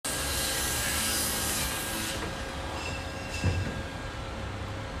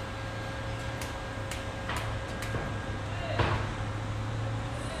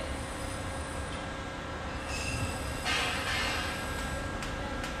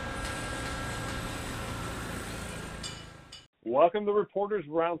Welcome to Reporters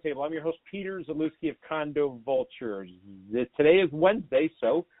Roundtable. I'm your host, Peter Zalewski of Condo Vulture. Today is Wednesday,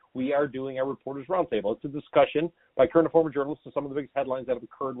 so we are doing our Reporters Roundtable. It's a discussion by current and former journalists of some of the biggest headlines that have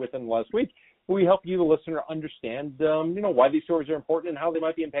occurred within the last week. We help you, the listener, understand, why these stories are important and how they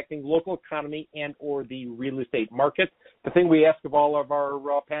might be impacting the local economy and or the real estate market. The thing we ask of all of our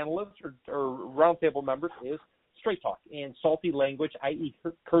panelists or roundtable members is straight talk, and salty language, i.e.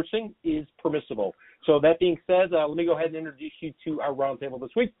 cursing, is permissible. So that being said, let me go ahead and introduce you to our roundtable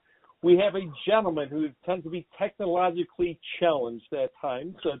this week. We have a gentleman who tends to be technologically challenged at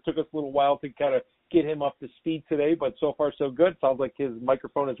times, so it took us a little while to kind of get him up to speed today, but so far so good. Sounds like his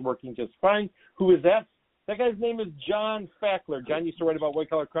microphone is working just fine. Who is that? That guy's name is John Fackler. John used to write about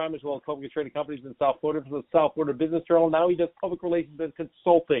white-collar crime as well as publicly traded companies in South Florida for the South Florida Business Journal. Now he does public relations and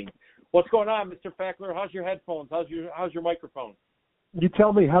consulting. What's going on, Mr. Fackler? How's your headphones? How's your microphone? You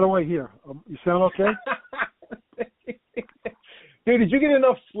tell me. How do I hear? You sound okay? Dude, did you get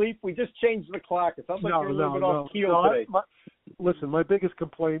enough sleep? We just changed the clock. It sounds like you're a little bit off keel today. Listen, my biggest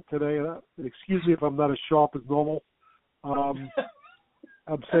complaint today, excuse me if I'm not as sharp as normal, I'm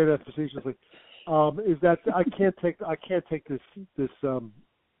saying that facetiously, is that I can't take this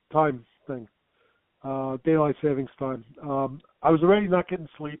time thing, daylight savings time. I was already not getting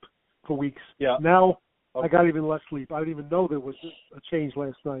sleep for weeks. Yeah. Now I got even less sleep. I didn't even know there was a change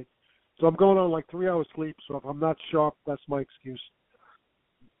last night. So I'm going on like 3 hours sleep. So if I'm not sharp, that's my excuse.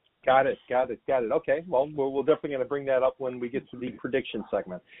 Got it. Okay. Well, we're definitely going to bring that up when we get to the prediction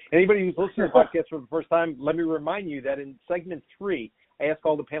segment. Anybody who's listening to the podcast for the first time, let me remind you that in segment 3, I ask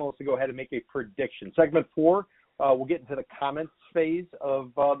all the panelists to go ahead and make a prediction. Segment 4, we'll get into the comments phase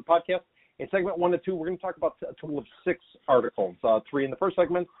of the podcast. In segment 1 and 2, we're going to talk about a total of 6 articles, 3 in the first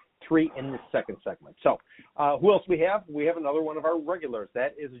segment, 3 in the second segment. So who else we have? We have another one of our regulars.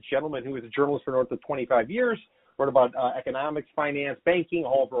 That is a gentleman who is a journalist for north of 25 years, wrote about economics, finance, banking, a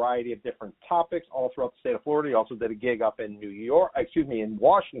whole variety of different topics all throughout the state of Florida. He also did a gig up in in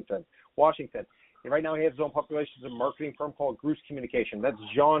Washington. And right now he has his own public relations and marketing firm called Gruss Communication. That's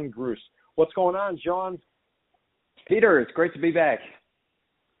John Gruss. What's going on, John? Peter, it's great to be back.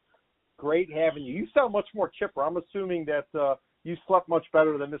 Great having you. You sound much more chipper. I'm assuming that you slept much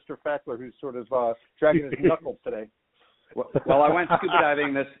better than Mr. Fackler, who's sort of dragging his knuckles today. Well, I went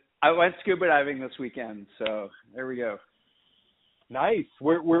scuba diving this weekend, so there we go. Nice.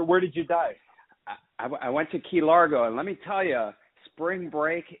 Where did you dive? I went to Key Largo, and let me tell you, spring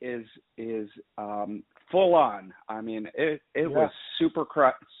break is full on. I mean, it was super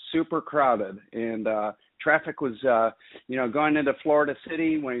crowded, and traffic was going into Florida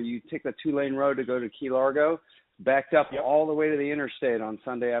City when you take the 2-lane road to go to Key Largo, backed up all the way to the interstate on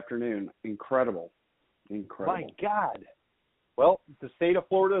Sunday afternoon. Incredible. My God. Well, the state of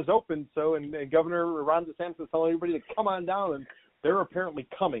Florida is open, and Governor Ron DeSantis is telling everybody to come on down, and they're apparently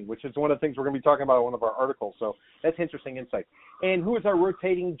coming, which is one of the things we're going to be talking about in one of our articles. So that's interesting insight. And who is our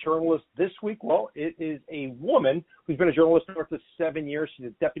rotating journalist this week? Well, it is a woman who's been a journalist for north of 7 years. She's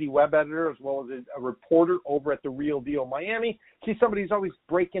a deputy web editor as well as a reporter over at The Real Deal Miami. She's somebody who's always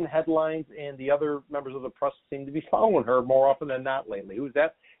breaking headlines, and the other members of the press seem to be following her more often than not lately. Who's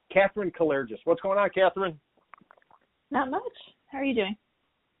that? Catherine Kalergis. What's going on, Catherine? Not much. How are you doing?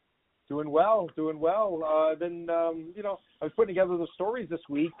 Doing well. I was putting together the stories this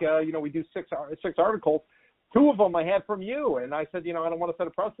week. We do six articles. 2 of them I had from you, and I said, I don't want to set a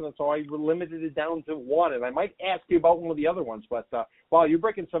precedent, so I limited it down to 1. And I might ask you about one of the other ones, but wow, you're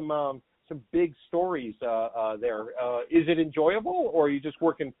breaking some big stories there. Is it enjoyable, or are you just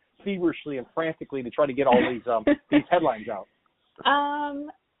working feverishly and frantically to try to get all these headlines out?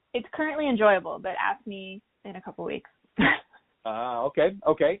 It's currently enjoyable, but ask me in a couple weeks.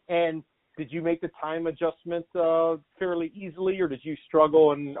 Okay. And did you make the time adjustment fairly easily, or did you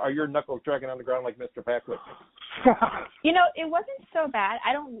struggle, and are your knuckles dragging on the ground like Mr. Packwood? It wasn't so bad.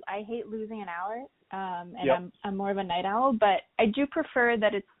 I hate losing an hour, and I'm more of a night owl, but I do prefer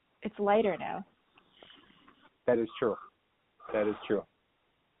that it's lighter now. That is true.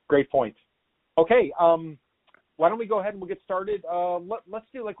 Great point. Okay, why don't we go ahead and we'll get started. Let's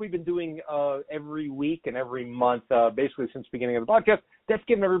do like we've been doing every week and every month, basically since the beginning of the podcast. That's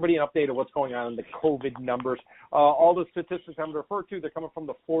giving everybody an update of what's going on in the COVID numbers. All the statistics I'm going to refer to, they're coming from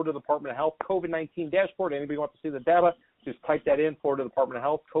the Florida Department of Health COVID-19 dashboard. Anybody wants to see the data, just type that in, Florida Department of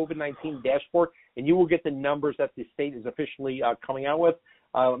Health COVID-19 dashboard, and you will get the numbers that the state is officially coming out with.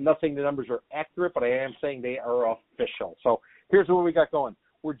 I'm not saying the numbers are accurate, but I am saying they are official. So here's what we got going.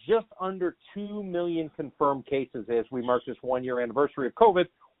 We're just under 2 million confirmed cases as we mark this 1-year anniversary of COVID.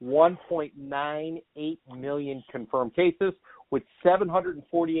 1.98 million confirmed cases, with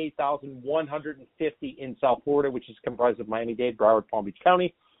 748,150 in South Florida, which is comprised of Miami-Dade, Broward, Palm Beach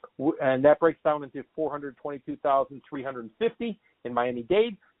County. And that breaks down into 422,350 in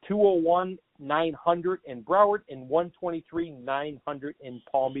Miami-Dade, 201,900 in Broward, and 123,900 in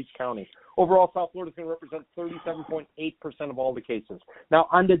Palm Beach County. Overall, South Florida is going to represent 37.8% of all the cases. Now,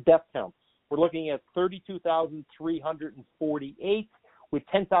 on the death count, we're looking at 32,348 with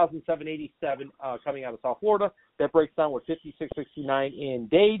 10,787 coming out of South Florida. That breaks down with 5,669 in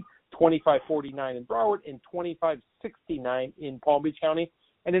Dade, 2,549 in Broward, and 2,569 in Palm Beach County.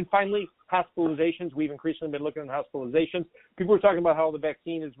 And then finally, hospitalizations. We've increasingly been looking at hospitalizations. People are talking about how the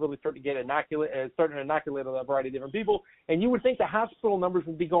vaccine is really starting to inoculate a variety of different people. And you would think the hospital numbers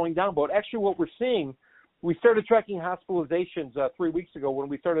would be going down. But actually what we're seeing, we started tracking hospitalizations 3 weeks ago when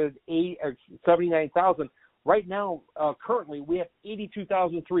we started at 79,000. Right now, currently, we have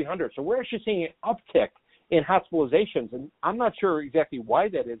 82,300. So we're actually seeing an uptick in hospitalizations. And I'm not sure exactly why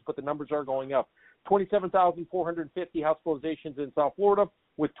that is, but the numbers are going up. 27,450 hospitalizations in South Florida,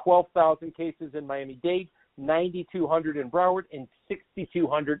 with 12,000 cases in Miami-Dade, 9,200 in Broward, and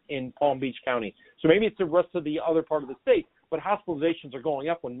 6,200 in Palm Beach County. So maybe it's the rest of the other part of the state, but hospitalizations are going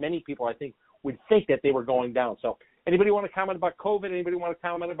up when many people, I think, would think that they were going down. So anybody want to comment about COVID? Anybody want to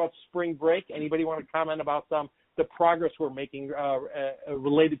comment about spring break? Anybody want to comment about the progress we're making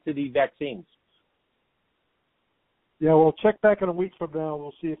related to the vaccines? Yeah, we'll check back in a week from now.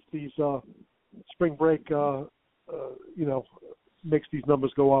 We'll see if these spring break, makes these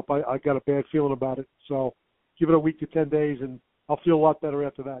numbers go up. I got a bad feeling about it. So give it a week to 10 days, and I'll feel a lot better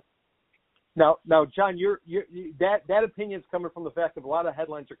after that. Now, John, that opinion is coming from the fact that a lot of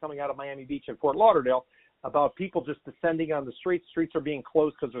headlines are coming out of Miami Beach and Fort Lauderdale about people just descending on the streets. Streets are being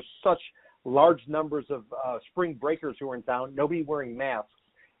closed because there's such large numbers of spring breakers who are in town, nobody wearing masks,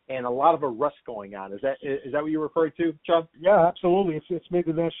 and a lot of arrests going on. Is that what you're referring to, John? Yeah, absolutely. It's made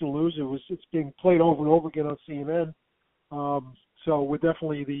the national news. It's being played over and over again on CNN. So we're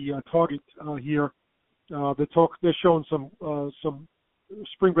definitely the target here. They're showing some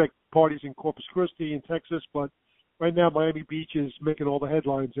spring break parties in Corpus Christi in Texas, but right now Miami Beach is making all the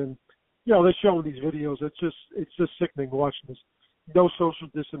headlines, and they're showing these videos. It's just sickening watching this. No social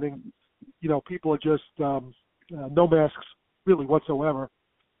distancing. People are just no masks really whatsoever.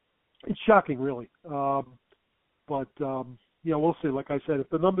 It's shocking, really. But we'll see. Like I said, if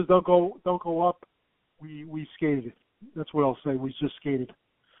the numbers don't go up, we skated. That's what I'll say. We just skated.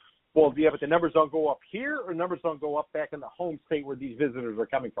 Well, yeah, but the numbers don't go up here, or numbers don't go up back in the home state where these visitors are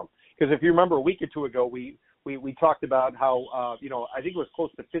coming from. Because if you remember a week or two ago, we talked about how I think it was close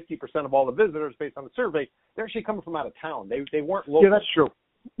to 50% of all the visitors, based on the survey, they're actually coming from out of town. They weren't local. Yeah, that's true.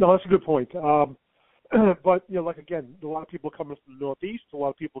 No, that's a good point. But again, a lot of people coming from the Northeast, a lot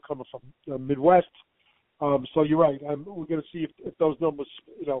of people coming from the Midwest. So you're right. We're going to see if those numbers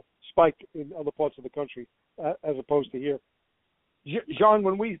spike in other parts of the country as opposed to here. John,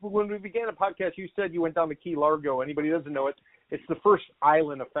 when we began a podcast, you said you went down to Key Largo. Anybody who doesn't know it, it's the first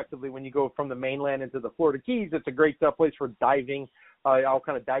island, effectively, when you go from the mainland into the Florida Keys. It's a great place for diving, all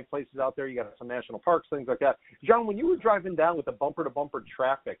kind of dive places out there. You got some national parks, things like that. John, when you were driving down with the bumper-to-bumper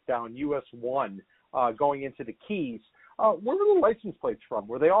traffic down US 1 going into the Keys, where were the license plates from?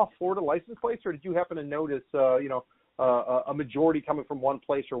 Were they all Florida license plates, or did you happen to notice, a majority coming from one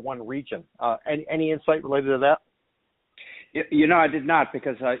place or one region? Any insight related to that? I did not,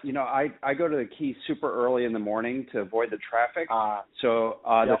 because I go to the Keys super early in the morning to avoid the traffic.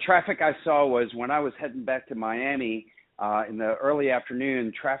 The traffic I saw was when I was heading back to Miami in the early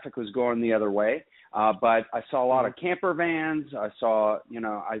afternoon. Traffic was going the other way, but I saw a lot of camper vans. I saw,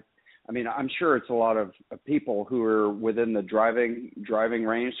 I'm sure it's a lot of people who are within the driving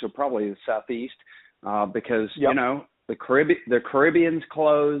range, so probably the southeast, because the Caribbean's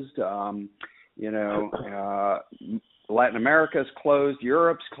closed. Latin America's closed,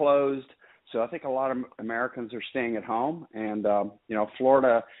 Europe's closed, so I think a lot of Americans are staying at home. And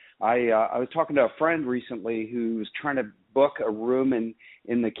Florida, I was talking to a friend recently who was trying to book a room in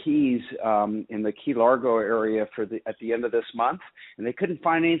the Keys, in the Key Largo area at the end of this month, and they couldn't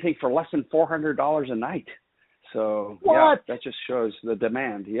find anything for less than $400 a night. So that just shows the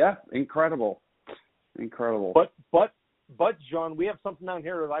demand. Yeah, incredible. But John, we have something down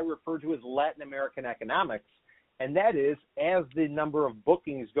here that I refer to as Latin American economics. And that is, as the number of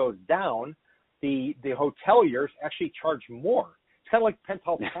bookings goes down, the hoteliers actually charge more. It's kind of like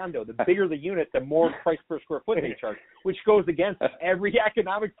penthouse condo. The bigger the unit, the more price per square foot they charge, which goes against every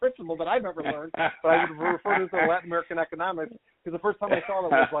economic principle that I've ever learned. But I would refer to it as Latin American economics, because the first time I saw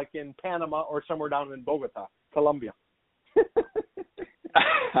it was like in Panama or somewhere down in Bogota, Colombia.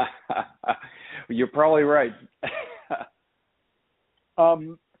 You're probably right.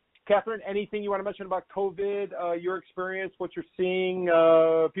 Catherine, anything you want to mention about COVID, your experience, what you're seeing,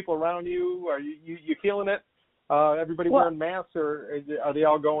 people around you? Are you feeling it? Everybody wearing masks, or are they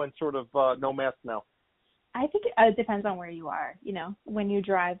all going sort of no mask now? I think it depends on where you are. You know, when you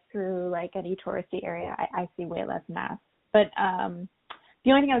drive through like any touristy area, I see way less masks. But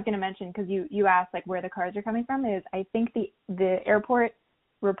the only thing I was going to mention, because you asked like where the cars are coming from, is I think the airport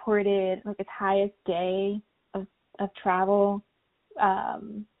reported like its highest day of travel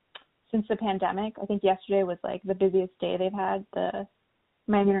since the pandemic. I think yesterday was like the busiest day they've had, the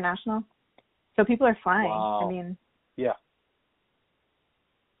Miami International. So people are flying. Wow. I mean, yeah.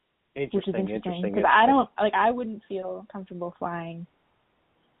 Which is interesting because I wouldn't feel comfortable flying.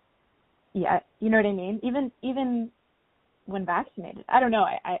 Yeah, you know what I mean? Even when vaccinated. I don't know.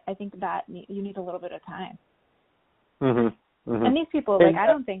 I think that you need a little bit of time. Mm-hmm. Mm-hmm. And these people, like, I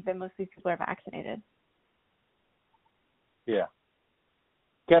don't think that most of these people are vaccinated. Yeah.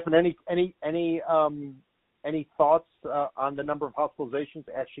 Catherine, any thoughts on the number of hospitalizations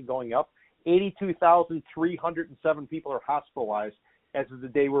actually going up? 82,307 people are hospitalized as of the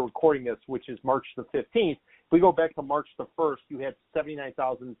day we're recording this, which is March the 15th. If we go back to March the 1st, you had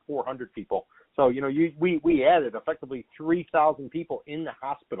 79,400 people. So, we added effectively 3,000 people in the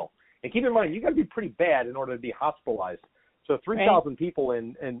hospital. And keep in mind, you got to be pretty bad in order to be hospitalized. So 3,000 people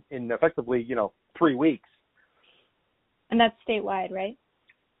in effectively, 3 weeks. And that's statewide, right?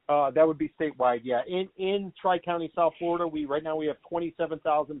 That would be statewide, yeah. In Tri-County, South Florida, right now we have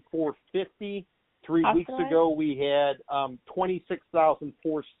 27,450. 3 weeks ago, we had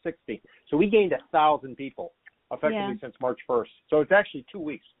 26,460. So we gained 1,000 people effectively since March 1st. So it's actually 2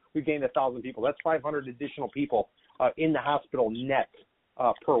 weeks. We've gained 1,000 people. That's 500 additional people in the hospital net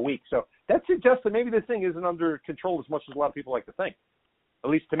per week. So that suggests that maybe this thing isn't under control as much as a lot of people like to think,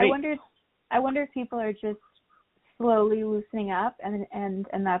 at least to me. I wonder if people are just slowly loosening up, and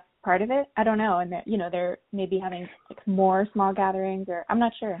that's part of it. I don't know. And they're maybe having like more small gatherings, or I'm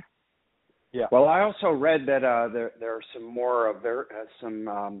not sure. Yeah. Well, I also read that there are some more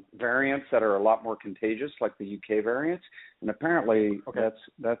variants that are a lot more contagious, like the UK variants, and apparently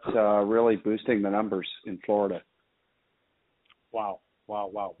that's really boosting the numbers in Florida. Wow. Well,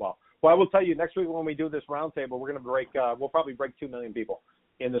 I will tell you, next week when we do this roundtable, we're going to we'll probably break 2 million people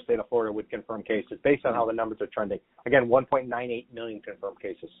in the state of Florida with confirmed cases, based on how the numbers are trending. Again, 1.98 million confirmed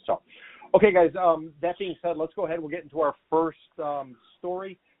cases. So, okay, guys. That being said, let's go ahead. We'll get into our first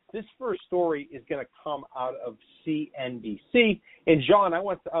story. This first story is going to come out of CNBC. And John, I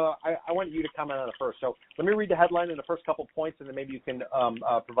want you to comment on it first. So let me read the headline in the first couple points, and then maybe you can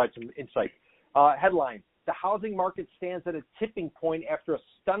provide some insight. Headline: The housing market stands at a tipping point after a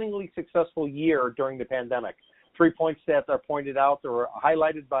stunningly successful year during the pandemic. 3 points that are pointed out or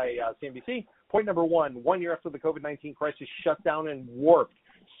highlighted by CNBC. Point number 1 year after the COVID-19 crisis shut down and warped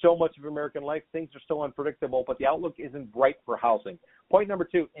so much of American life, things are still unpredictable, but the outlook isn't bright for housing. Point number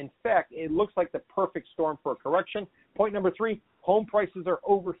 2, in fact, it looks like the perfect storm for a correction. Point number 3, home prices are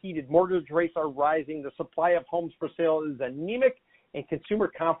overheated, mortgage rates are rising, the supply of homes for sale is anemic, and consumer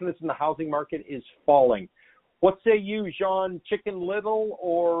confidence in the housing market is falling. What say you, Jean? Chicken Little,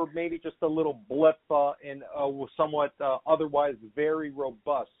 or maybe just a little blip in somewhat otherwise very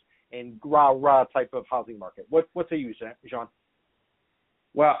robust and rah-rah type of housing market? What say you, Jean?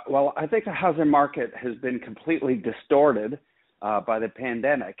 Well, I think the housing market has been completely distorted by the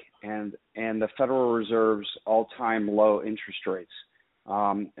pandemic and the Federal Reserve's all-time low interest rates.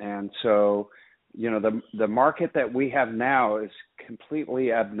 And so, the market that we have now is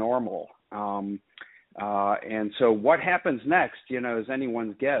completely abnormal. And so what happens next, is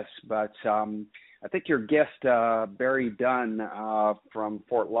anyone's guess. But I think your guest, Barry Dunn from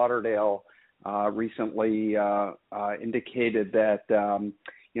Fort Lauderdale, recently indicated that,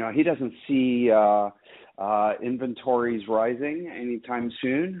 he doesn't see inventories rising anytime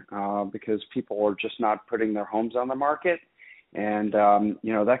soon because people are just not putting their homes on the market. And,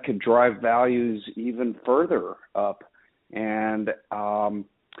 that could drive values even further up and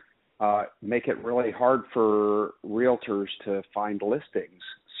make it really hard for realtors to find listings.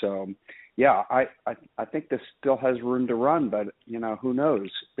 So, yeah, I think this still has room to run, but, who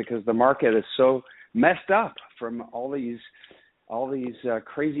knows? Because the market is so messed up from all these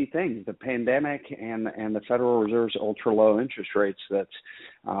crazy things, the pandemic and the Federal Reserve's ultra low interest rates. That's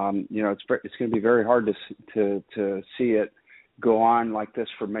it's going to be very hard to see it go on like this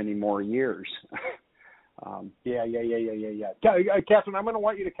for many more years. Yeah. Catherine, I'm going to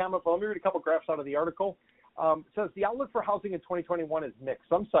want you to comment, but let me read a couple graphs out of the article. It says the outlook for housing in 2021 is mixed.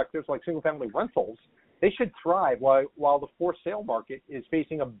 Some sectors, like single-family rentals, they should thrive while the for sale market is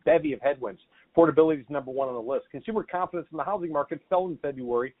facing a bevy of headwinds. Affordability is number one on the list. Consumer confidence in the housing market fell in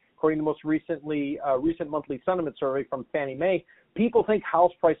February, according to the most recent monthly sentiment survey from Fannie Mae. People think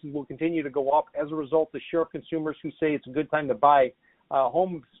house prices will continue to go up. As a result, the share of consumers who say it's a good time to buy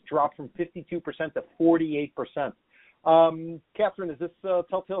homes dropped from 52% to 48%. Catherine, is this a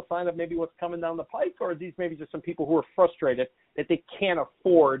telltale sign of maybe what's coming down the pike, or are these maybe just some people who are frustrated that they can't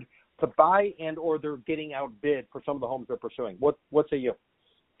afford to buy and or they're getting outbid for some of the homes they're pursuing? What say you?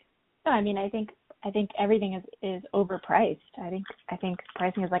 No, I mean, I think everything is overpriced. I think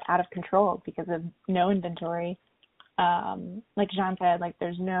pricing is like out of control because of no inventory. Like John said, like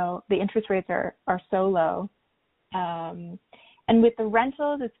the interest rates are so low. And with the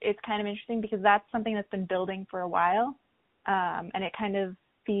rentals, it's kind of interesting because that's something that's been building for a while. And it kind of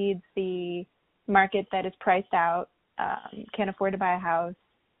feeds the market that is priced out, can't afford to buy a house,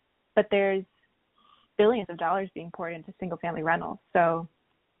 but there's billions of dollars being poured into single family rentals. So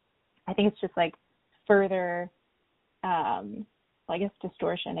I think it's just like further, I guess,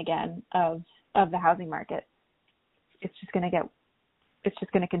 distortion again of the housing market. It's just going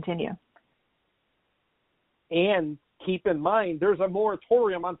to continue. And keep in mind, there's a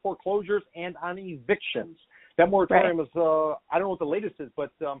moratorium on foreclosures and on evictions. That moratorium is, I don't know what the latest is,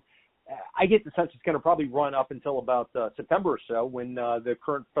 but I get the sense it's going to probably run up until about September or so when the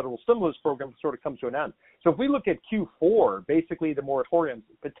current federal stimulus program sort of comes to an end. So if we look at Q4, basically the moratorium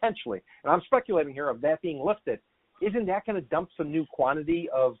potentially, and I'm speculating here of that being lifted, isn't that going to dump some new quantity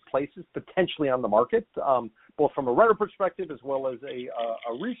of places potentially on the market, both from a renter perspective as well as a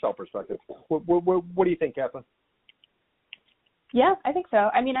resale perspective? What do you think, Catherine? Yeah, I think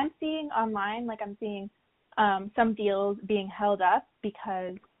so. I mean, I'm seeing online, some deals being held up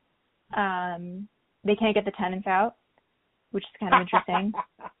because they can't get the tenants out, which is kind of interesting.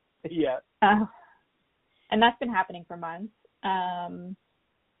 Yeah. And that's been happening for months. Yeah,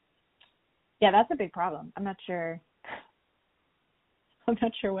 that's a big problem. I'm not sure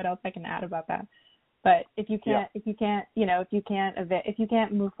what else I can add about that. But if you can't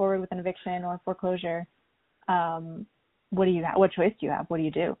move forward with an eviction or foreclosure, what do you have? What choice do you have? What do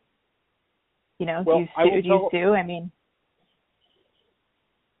you do? Do you sue? I mean.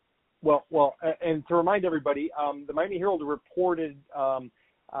 Well, and to remind everybody, the Miami Herald reported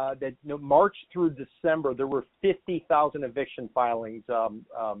that March through December there were 50,000 eviction filings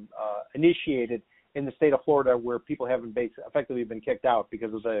initiated in the state of Florida where people haven't effectively been kicked out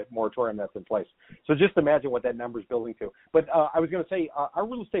because of the moratorium that's in place. So just imagine what that number is building to. But I was going to say, our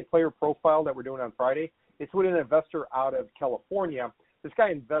real estate player profile that we're doing on Friday, it's with an investor out of California. This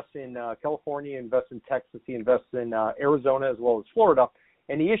guy invests in California, invests in Texas, he invests in Arizona as well as Florida.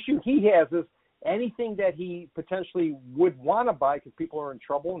 And the issue he has is anything that he potentially would want to buy because people are in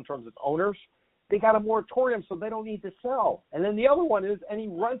trouble in terms of owners, they got a moratorium so they don't need to sell. And then the other one is any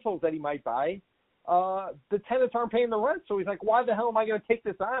rentals that he might buy, the tenants aren't paying the rent. So he's like, why the hell am I going to take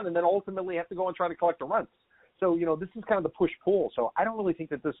this on and then ultimately have to go and try to collect the rents? So, this is kind of the push-pull. So I don't really think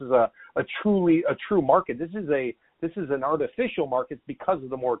that this is a true market. This is an artificial market because of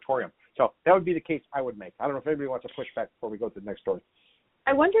the moratorium. So that would be the case I would make. I don't know if anybody wants to push back before we go to the next story.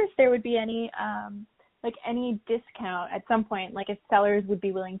 I wonder if there would be any discount at some point, like if sellers would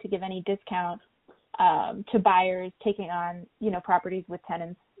be willing to give any discount to buyers taking on, properties with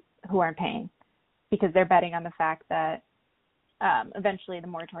tenants who aren't paying because they're betting on the fact that eventually the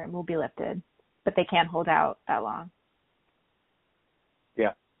moratorium will be lifted, but they can't hold out that long.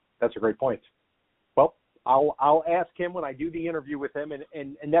 Yeah, that's a great point. Well, I'll ask him when I do the interview with him,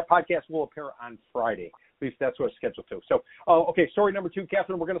 and that podcast will appear on Friday. At least that's what it's scheduled to. So, okay, story number 2,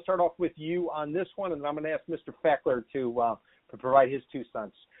 Catherine, we're going to start off with you on this one, and I'm going to ask Mr. Fackler to provide his 2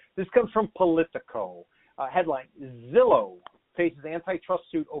 cents. This comes from Politico. Headline, Zillow faces antitrust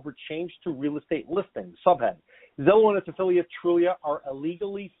suit over change to real estate listings. Subhead, Zillow and its affiliate Trulia are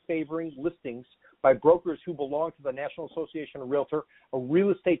illegally favoring listings by brokers who belong to the National Association of Realtors, a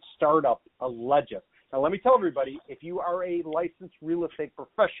real estate startup alleges. Now, let me tell everybody, if you are a licensed real estate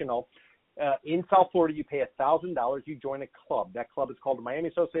professional, in South Florida, you pay $1,000. You join a club. That club is called the Miami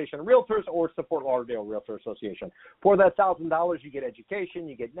Association of Realtors or Fort Lauderdale Realtor Association. For that $1,000, you get education,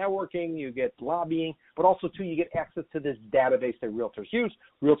 you get networking, you get lobbying, but also, too, you get access to this database that realtors use.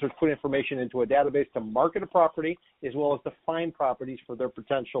 Realtors put information into a database to market a property as well as to find properties for their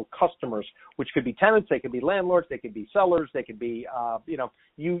potential customers, which could be tenants, they could be landlords, they could be sellers, they could be,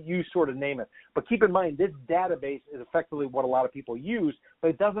 you sort of name it. But keep in mind, this database is effectively what a lot of people use, but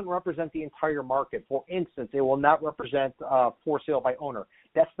it doesn't represent the entire market. For instance, it will not represent for sale by owner.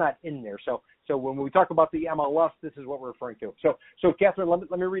 That's not in there. So when we talk about the MLS, this is what we're referring to. So Catherine, let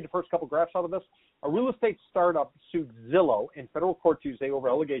me read the first couple graphs out of this. A real estate startup sued Zillow in federal court Tuesday over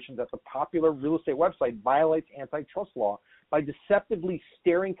allegations that the popular real estate website violates antitrust law by deceptively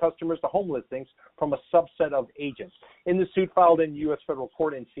steering customers to home listings from a subset of agents. In the suit filed in U.S. federal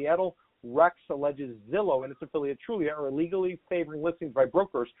court in Seattle, Rex alleges Zillow and its affiliate Trulia are illegally favoring listings by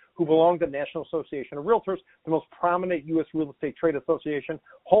brokers who belong to the National Association of Realtors, the most prominent U.S. real estate trade association.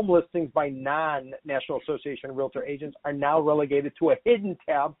 Home listings by non-National Association of Realtor agents are now relegated to a hidden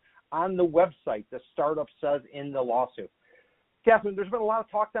tab on the website, the startup says in the lawsuit. Catherine, there's been a lot of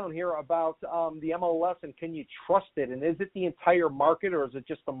talk down here about the MLS and can you trust it? And is it the entire market, or is it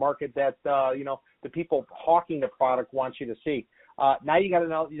just the market that the people hawking the product want you to see? Now you got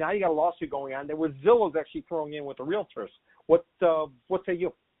a lawsuit going on there where Zillow's actually throwing in with the realtors. What say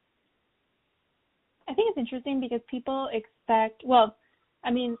you? I think it's interesting because people expect. Well,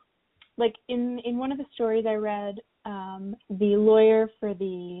 I mean, like in one of the stories I read, the lawyer for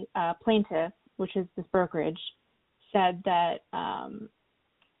the plaintiff, which is this brokerage, said that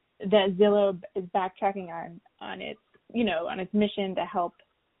that Zillow is backtracking on its mission to help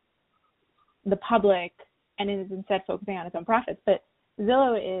the public, and it is instead focusing on its own profits. But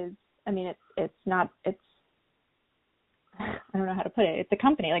Zillow is, I mean, it's I don't know how to put it. It's a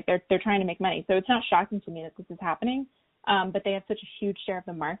company, like they're trying to make money. So it's not shocking to me that this is happening. But they have such a huge share of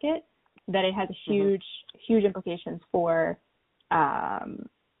the market that it has huge implications for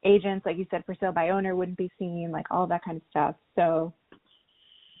agents, like you said, for sale by owner wouldn't be seen, like all of that kind of stuff. So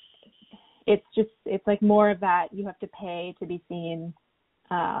it's like more of that. You have to pay to be seen,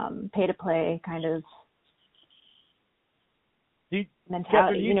 pay to play kind of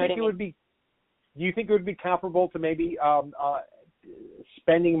mentality. Do you think it would be comparable to maybe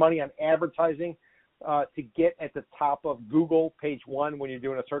spending money on advertising to get at the top of Google page one when you're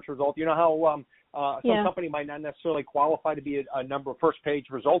doing a search result? You know how some company might not necessarily qualify to be a number first page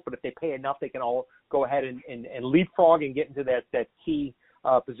result, but if they pay enough, they can all go ahead and leapfrog and get into that key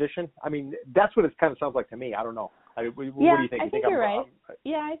position. I mean, that's what it kind of sounds like to me. I don't know. What do you think? I think you're right.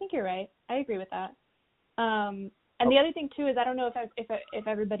 I think you're right. I agree with that. And the other thing too is I don't know if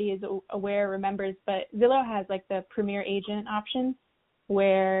everybody is aware or remembers, but Zillow has like the Premier Agent option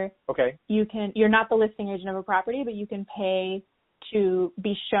where you're not the listing agent of a property, but you can pay to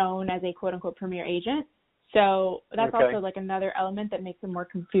be shown as a quote unquote Premier Agent. So that's also like another element that makes it more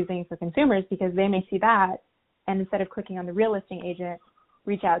confusing for consumers because they may see that and instead of clicking on the real listing agent,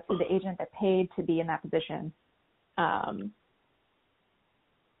 reach out to the agent that paid to be in that position.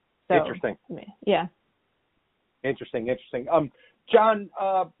 Interesting. Yeah. Interesting. John,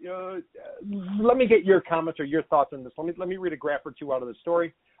 let me get your comments or your thoughts on this. Let me read a graph or two out of the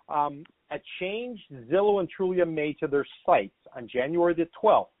story. A change Zillow and Trulia made to their sites on January the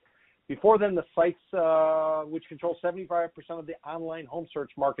 12th. Before then, the sites, which control 75% of the online home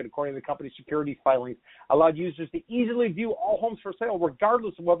search market, according to the company's securities filings, allowed users to easily view all homes for sale,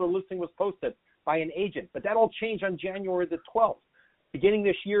 regardless of whether a listing was posted by an agent. But that all changed on January the 12th. Beginning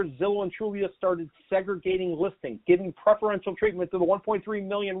this year, Zillow and Trulia started segregating listings, giving preferential treatment to the 1.3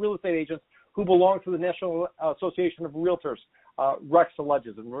 million real estate agents who belong to the National Association of Realtors, Rex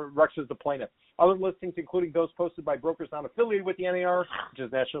alleges, and Rex is the plaintiff. Other listings, including those posted by brokers not affiliated with the NAR, which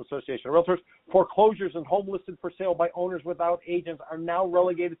is National Association of Realtors, foreclosures and home listed for sale by owners without agents are now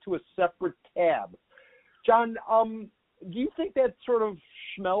relegated to a separate tab. John, do you think that sort of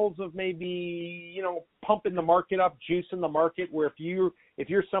smells of maybe, pumping the market up, juicing the market, where if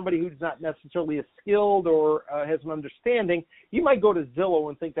you're somebody who's not necessarily as skilled or has an understanding, you might go to Zillow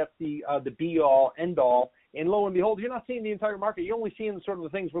and think that's the be all end all, and lo and behold, you're not seeing the entire market. You're only seeing sort of the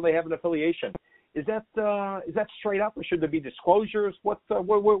things where they have an affiliation. Is that straight up, or should there be disclosures? What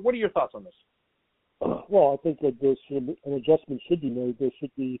are your thoughts on this? Well, I think that an adjustment should be made. There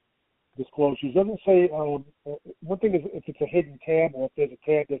should be disclosures. Doesn't say one thing is if it's a hidden tab or if there's a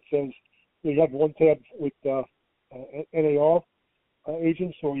tab that says you have one tab with NAR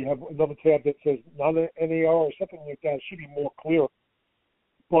agents, or you have another tab that says non-NAR or something like that. It should be more clear.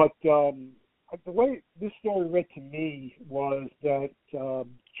 But the way this story read to me was that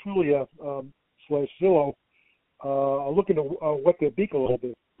Trulia / Zillow are looking to wet their beak a little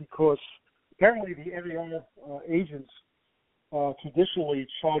bit because apparently the NAR agents traditionally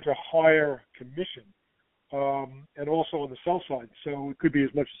charge a higher commission, and also on the sell side, so it could be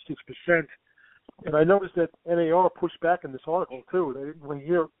as much as 6%. And I noticed that NAR pushed back in this article too. They didn't really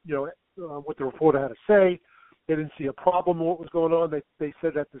hear, what the reporter had to say. They didn't see a problem with what was going on. They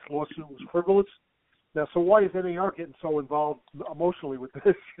said that this lawsuit was frivolous. Now, so why is NAR getting so involved emotionally with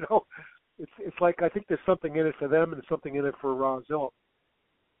this? It's like I think there's something in it for them and there's something in it for Zillow.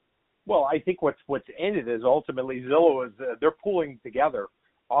 Well, I think what's in it is ultimately Zillow is they're pulling together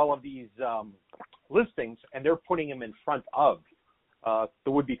all of these listings and they're putting them in front of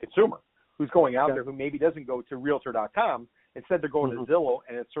the would-be consumer who's going out there who maybe doesn't go to Realtor.com. Instead, they're going to Zillow,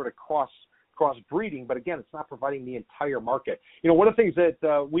 and it's sort of cross-breeding. But again, it's not providing the entire market. You know, one of the things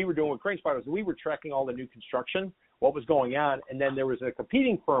that we were doing with CraneSpotting was we were tracking all the new construction, what was going on, and then there was a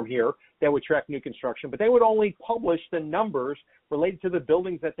competing firm here that would track new construction, but they would only publish the numbers related to the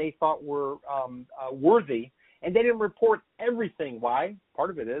buildings that they thought were worthy, and they didn't report everything. Why?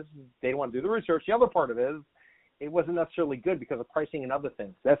 Part of it is they didn't want to do the research. The other part of it is it wasn't necessarily good because of pricing and other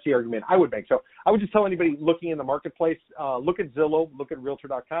things. That's the argument I would make. So I would just tell anybody looking in the marketplace, look at Zillow, look at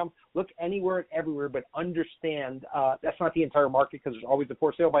Realtor.com, look anywhere and everywhere, but understand that's not the entire market because there's always the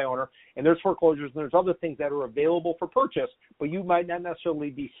for sale by owner, and there's foreclosures, and there's other things that are available for purchase, but you might not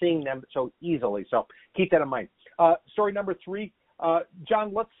necessarily be seeing them so easily. So keep that in mind. Story number 3.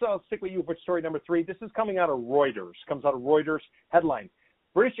 John, let's stick with you for story number 3. This is coming out of Reuters. Comes out of Reuters headline.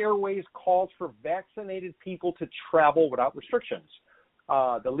 British Airways calls for vaccinated people to travel without restrictions.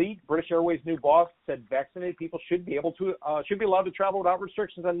 The lead, British Airways' new boss, said vaccinated people should be allowed to travel without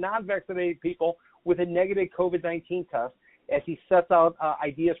restrictions on non-vaccinated people with a negative COVID-19 test, as he sets out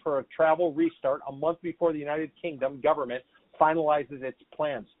ideas for a travel restart a month before the United Kingdom government finalizes its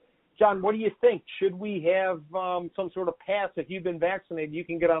plans. John, what do you think? Should we have some sort of pass? If you've been vaccinated, you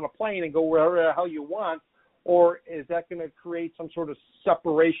can get on a plane and go wherever the hell you want. Or is that going to create some sort of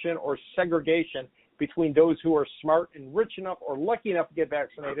separation or segregation between those who are smart and rich enough or lucky enough to get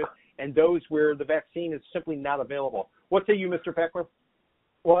vaccinated and those where the vaccine is simply not available? What say you, Mr. Peckler?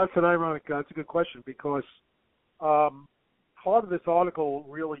 Well, that's a good question because part of this article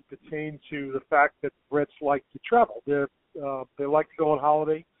really pertains to the fact that Brits like to travel. They like to go on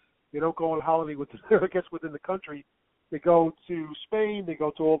holiday. They don't go on holiday within the country. They go to Spain. They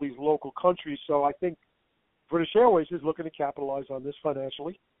go to all these local countries. So I think British Airways is looking to capitalize on this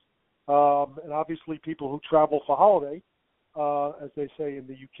financially. And obviously people who travel for holiday, as they say in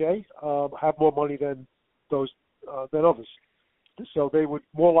the UK, have more money than others. So they would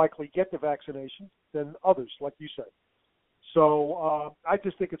more likely get the vaccination than others, like you said. So I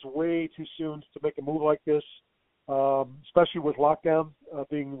just think it's way too soon to make a move like this, especially with lockdown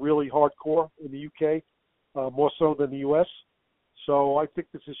being really hardcore in the UK, more so than the US. So I think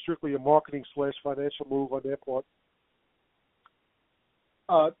this is strictly a marketing/financial move on their part.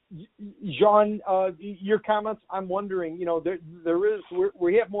 Jean, your comments, I'm wondering, you know,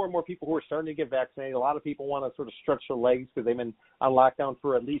 we have more and more people who are starting to get vaccinated. A lot of people want to sort of stretch their legs because they've been on lockdown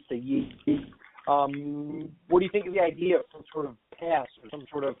for at least a year. What do you think of the idea of some sort of pass or some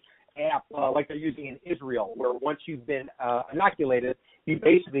sort of app like they're using in Israel, where once you've been inoculated, you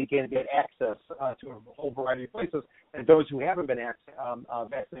basically can get access to a whole variety of places, and those who haven't been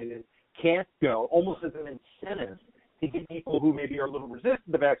vaccinated can't go, almost as an incentive to get people who maybe are a little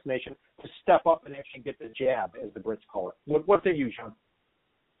resistant to vaccination to step up and actually get the jab, as the Brits call it. What say you, Sean?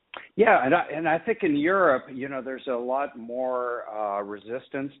 Yeah, and I think in Europe, you know, there's a lot more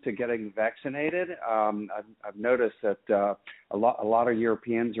resistance to getting vaccinated. I've noticed that a lot of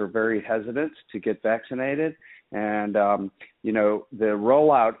Europeans are very hesitant to get vaccinated, and you know, the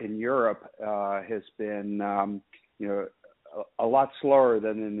rollout in Europe has been you know, a lot slower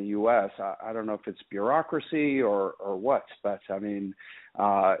than in the U.S. I don't know if it's bureaucracy or what, but I mean,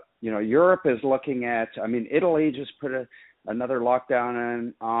 you know, Europe is looking at. I mean, Italy just put another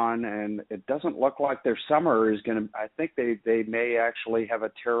lockdown on, and it doesn't look like their summer is going to. I think they may actually have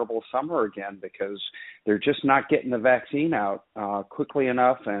a terrible summer again because they're just not getting the vaccine out quickly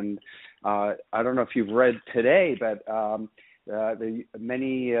enough. And I don't know if you've read today, but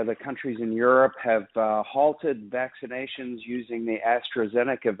many of the countries in Europe have halted vaccinations using the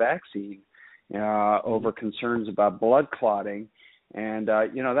AstraZeneca vaccine over concerns about blood clotting. And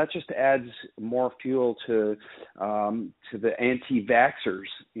you know, that just adds more fuel to the anti-vaxxers.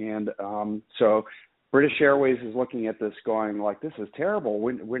 And so British Airways is looking at this going like, this is terrible.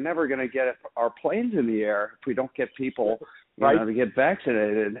 We're never going to get our planes in the air if we don't get people you know, to get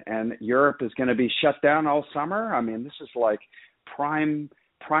vaccinated. And Europe is going to be shut down all summer. I mean, this is like prime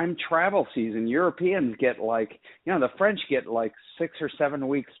travel season. Europeans get like, you know, the French get like 6 or 7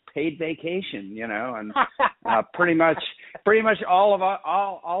 weeks paid vacation, you know, and pretty much all of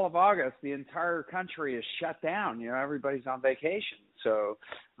August, the entire country is shut down. You know, everybody's on vacation. So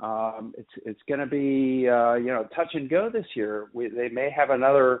it's going to be you know, touch and go this year. They may have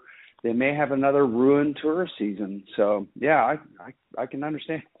another ruined tourist season. So yeah, I can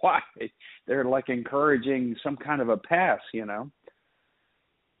understand why they're like encouraging some kind of a pass, you know.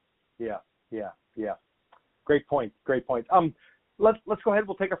 Yeah. Great point. let's go ahead.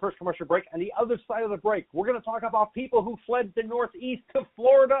 We'll take our first commercial break. On the other side of the break, we're going to talk about people who fled the Northeast to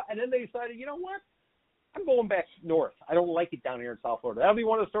Florida, and then they decided, you know what? I'm going back north. I don't like it down here in South Florida. That'll be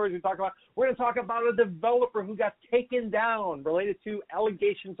one of the stories we talk about. We're going to talk about a developer who got taken down related to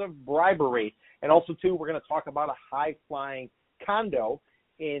allegations of bribery. And also, too, we're going to talk about a high-flying condo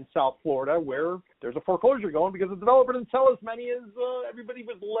in South Florida where there's a foreclosure going because the developer didn't sell as many as everybody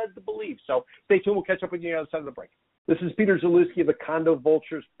was led to believe. So stay tuned. We'll catch up with you on the other side of the break. This is Peter Zalewski of the Condo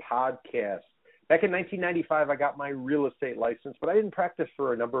Vultures podcast. Back in 1995, I got my real estate license, but I didn't practice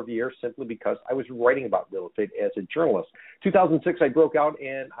for a number of years simply because I was writing about real estate as a journalist. 2006, I broke out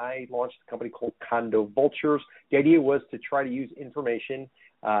and I launched a company called Condo Vultures. The idea was to try to use information,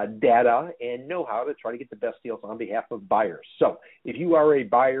 data, and know-how to try to get the best deals on behalf of buyers. So if you are a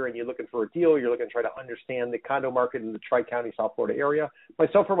buyer and you're looking for a deal, you're looking to try to understand the condo market in the Tri-County, South Florida area,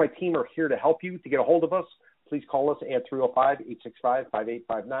 myself or my team are here to help you. To get a hold of us, please call us at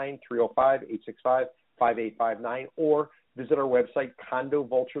 305-865-5859, 305-865-5859, or visit our website,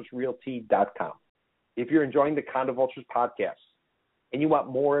 condovulturesrealty.com. If you're enjoying the Condo Vultures podcast and you want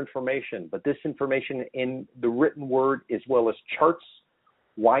more information, but this information in the written word as well as charts,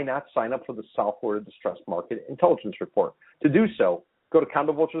 why not sign up for the South Florida Distressed Market Intelligence Report? To do so, go to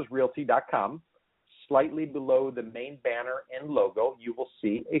condovulturesrealty.com. Slightly below the main banner and logo, you will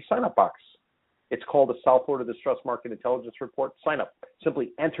see a sign-up box. It's called the South Florida Distressed Market Intelligence Report. Sign up.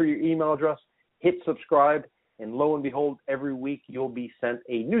 Simply enter your email address, hit subscribe, and lo and behold, every week you'll be sent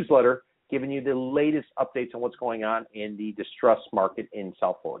a newsletter giving you the latest updates on what's going on in the distressed market in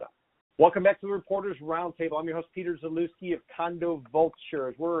South Florida. Welcome back to the Reporters Roundtable. I'm your host, Peter Zalewski of Condo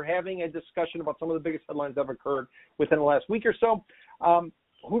Vultures. We're having a discussion about some of the biggest headlines that have occurred within the last week or so.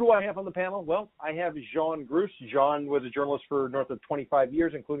 Who do I have on the panel? Well, I have Jean Gruss. Jean was a journalist for north of 25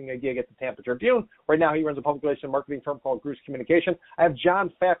 years, including a gig at the Tampa Tribune. Right now, he runs a public relations and marketing firm called Gruss Communication. I have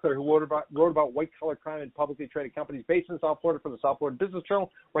John Fackler, who wrote about white-collar crime and publicly traded companies based in South Florida for the South Florida Business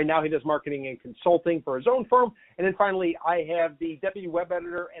Journal. Right now, he does marketing and consulting for his own firm. And then finally, I have the deputy web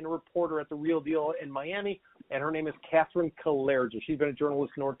editor and reporter at The Real Deal in Miami, and her name is Catherine Kalerja. She's been a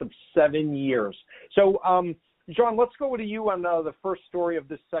journalist north of 7 years. So, John, let's go to you on the first story of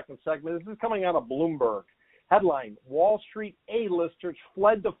this second segment. This is coming out of Bloomberg. Headline, Wall Street A-listers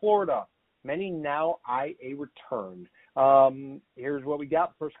fled to Florida. Many now eye a return. Here's what we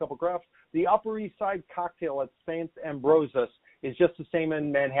got. First couple graphs. The Upper East Side cocktail at St. Ambrosis is just the same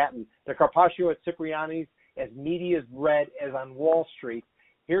in Manhattan. The Carpaccio at Cipriani's, as meaty as bread as on Wall Street.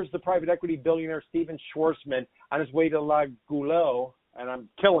 Here's the private equity billionaire Steven Schwarzman on his way to La Goulot, and I'm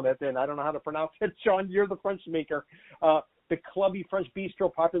killing it, and I don't know how to pronounce it. Sean, you're the French speaker. The clubby French bistro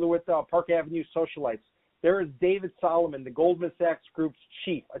popular with Park Avenue socialites. There is David Solomon, the Goldman Sachs Group's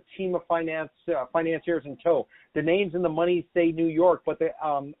chief, a team of financiers in tow. The names and the money say New York, but the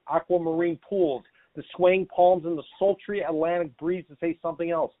aquamarine pools, the swaying palms, and the sultry Atlantic breeze to say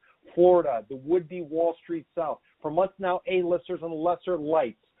something else. Florida, the would-be Wall Street South. For months now, A-listers and lesser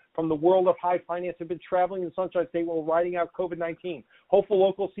lights from the world of high finance have been traveling in the Sunshine State while riding out COVID-19. Hopeful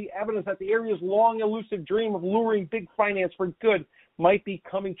locals see evidence that the area's long elusive dream of luring big finance for good might be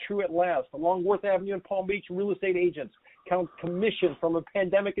coming true at last. Along Worth Avenue in Palm Beach, real estate agents count commission from a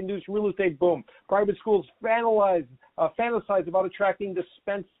pandemic-induced real estate boom. Private schools fantasize about attracting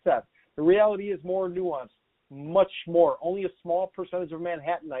dispense sets. The reality is more nuanced, much more. Only a small percentage of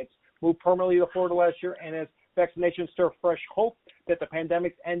Manhattanites moved permanently to Florida last year, and as vaccinations stir fresh hope that the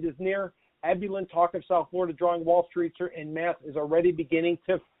pandemic's end is near, ebullient talk of South Florida drawing Wall Street en masse is already beginning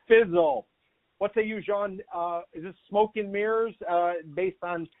to fizzle. What say you, Jean? Is this smoke and mirrors based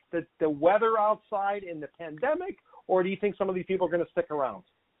on the weather outside and the pandemic, or do you think some of these people are going to stick around?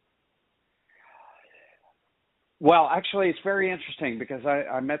 Well, actually, it's very interesting because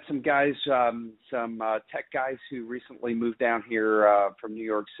I met some guys, some tech guys who recently moved down here from New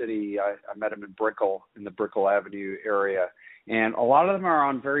York City. I met them in Brickell, in the Brickell Avenue area. And a lot of them are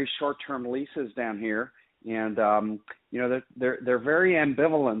on very short-term leases down here. And, they're very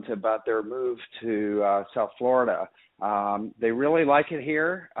ambivalent about their move to South Florida. They really like it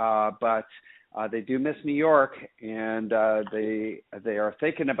here, but they do miss New York, and they are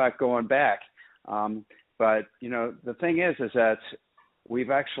thinking about going back. But, the thing is that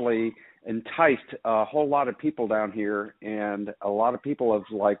we've actually enticed a whole lot of people down here, and a lot of people have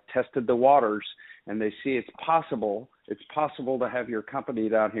tested the waters, and they see it's possible to have your company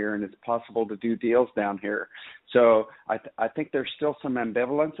down here, and it's possible to do deals down here. So I think there's still some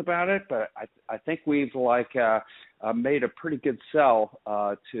ambivalence about it, but I think we've made a pretty good sell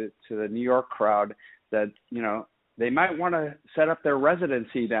to the New York crowd that, they might want to set up their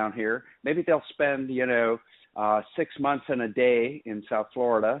residency down here. Maybe they'll spend, 6 months and a day in South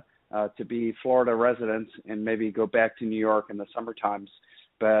Florida to be Florida residents and maybe go back to New York in the summer times.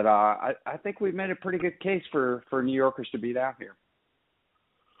 But I think we've made a pretty good case for New Yorkers to be down here.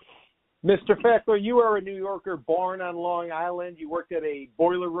 Mr. Fackler, you are a New Yorker born on Long Island. You worked at a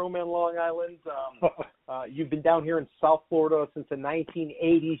boiler room in Long Island. You've been down here in South Florida since the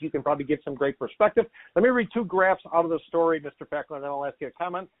 1980s. You can probably give some great perspective. Let me read two graphs out of the story, Mr. Fackler, and then I'll ask you a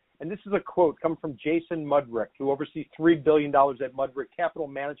comment. And this is a quote coming from Jason Mudrick, who oversees $3 billion at Mudrick Capital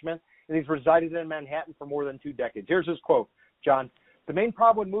Management, and he's resided in Manhattan for more than 2 decades. Here's his quote, John. The main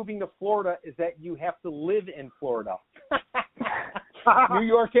problem with moving to Florida is that you have to live in Florida. New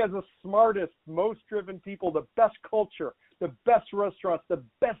York has the smartest, most driven people, the best culture, the best restaurants, the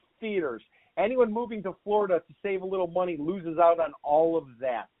best theaters. Anyone moving to Florida to save a little money loses out on all of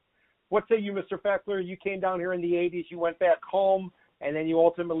that. What say you, Mr. Fackler? You came down here in the 80s, you went back home, and then you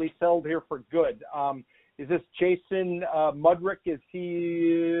ultimately settled here for good. Is this Jason Mudrick? Is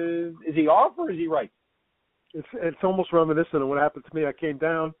he off or is he right? It's almost reminiscent of what happened to me. I came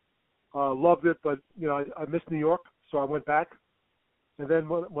down, loved it, but I missed New York, so I went back. And then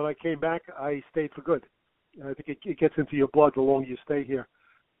when I came back, I stayed for good. And I think it gets into your blood the longer you stay here.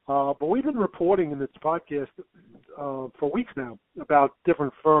 But we've been reporting in this podcast for weeks now about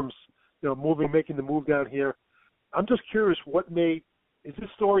different firms, making the move down here. I'm just curious, is this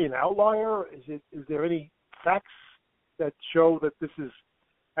story an outlier? Is there any facts that show that this is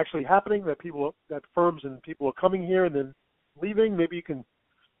actually happening, that firms and people are coming here and then leaving? Maybe you can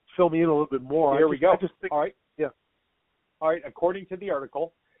fill me in a little bit more. Here we go. All right. Yeah. All right. According to the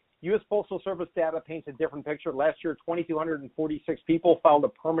article, U.S. Postal Service data paints a different picture. Last year, 2,246 people filed a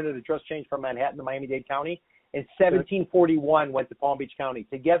permanent address change from Manhattan to Miami-Dade County, and 1,741 went to Palm Beach County.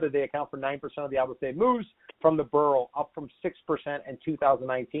 Together, they account for 9% of the out-of-state moves from the borough, up from 6% in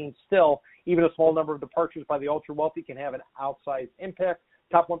 2019. Still, even a small number of departures by the ultra-wealthy can have an outsized impact.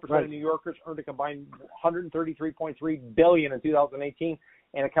 Top 1% of New Yorkers earned a combined $133.3 billion in 2018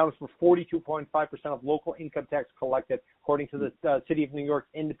 and accounts for 42.5% of local income tax collected, according to the City of New York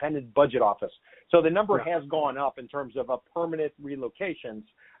Independent Budget Office. So the number has gone up in terms of permanent relocations,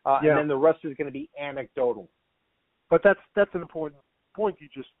 and then the rest is going to be anecdotal. But that's an important point you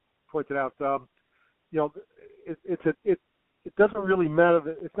just pointed out. It doesn't really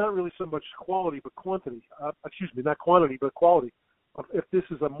matter. It's not really so much quality, but quantity. Not quantity, but quality. If this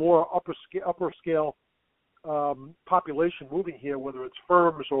is a more upper scale population moving here, whether it's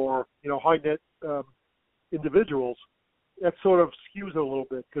firms or high net individuals, that sort of skews it a little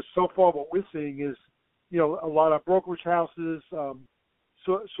bit. Because so far, what we're seeing is a lot of brokerage houses,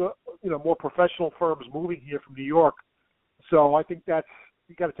 more professional firms moving here from New York. So I think you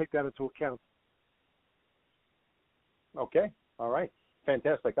got to take that into account. Okay. All right.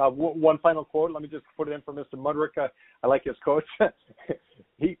 Fantastic. One final quote. Let me just put it in for Mr. Mudrick. I like his quote.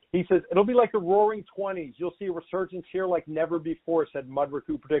 He says, "It'll be like the roaring 20s. You'll see a resurgence here like never before," said Mudrick,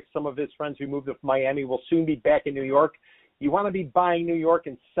 who predicts some of his friends who moved to Miami will soon be back in New York. You want to be buying New York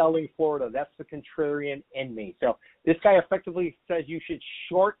and selling Florida. That's the contrarian in me. So this guy effectively says you should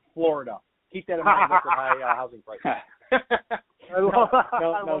short Florida. Keep that in mind with the high housing prices.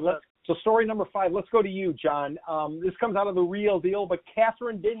 So story number 5, let's go to you, John. This comes out of The Real Deal, but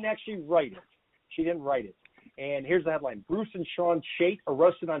Catherine didn't actually write it. She didn't write it. And here's the headline. Bruce and Sean Chait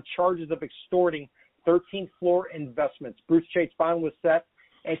arrested on charges of extorting 13th floor investments. Bruce Chait's bond was set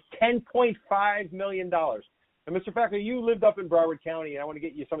at $10.5 million. And Mr. Fackler, you lived up in Broward County, and I want to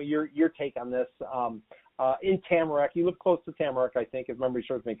get you some of your take on this. In Tamarack, you live close to Tamarack, I think, if memory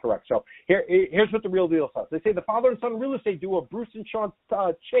serves me correct. So here's what The Real Deal says. They say the father and son real estate duo, Bruce and Sean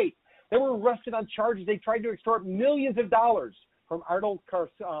Chait, they were arrested on charges. They tried to extort millions of dollars from Arnold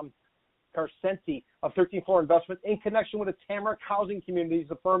Carcenti of 13th Floor Investment in connection with the Tamarack housing communities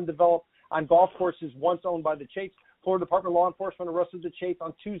the firm developed on golf courses once owned by the Chaits. Florida Department of Law Enforcement arrested the Chaits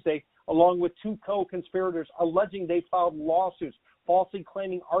on Tuesday, along with 2 co-conspirators, alleging they filed lawsuits falsely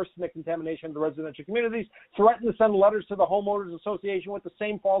claiming arsenic contamination in the residential communities, threatened to send letters to the Homeowners Association with the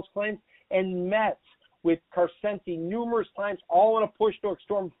same false claims, and met with Carcenti numerous times, all in a push to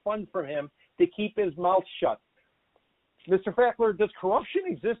extort funds from him to keep his mouth shut. Mr. Fackler, does corruption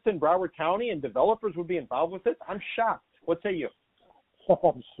exist in Broward County and developers would be involved with it? I'm shocked. What say you?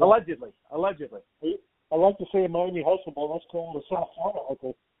 Allegedly. I like to say a Miami hustle, but let's call it a South Florida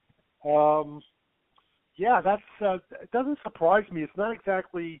hustle. It doesn't surprise me. It's not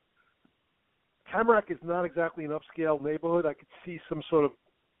exactly, Tamarack is not exactly an upscale neighborhood. I could see some sort of,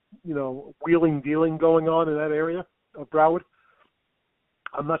 wheeling dealing going on in that area of Broward.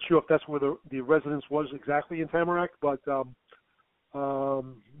 I'm not sure if that's where the residence was exactly in Tamarack, but I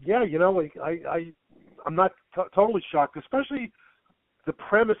I'm not totally shocked, especially the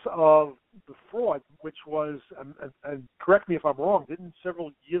premise of the fraud, which was, and correct me if I'm wrong, didn't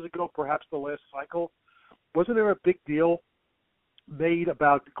several years ago, perhaps the last cycle, wasn't there a big deal made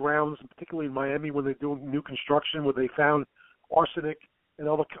about the grounds, particularly in Miami, when they're doing new construction, where they found arsenic and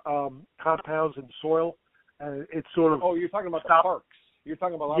other compounds in soil, and it's sort of... Oh, you're talking about the parks. You're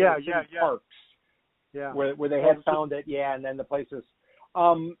talking about a lot of the parks. Yeah. Where they had found it, and then the places...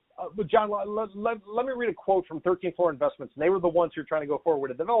 But John, let me read a quote from 13th Floor Investments. And they were the ones who are trying to go forward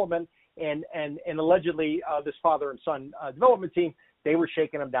with a development, and allegedly this father and son development team, they were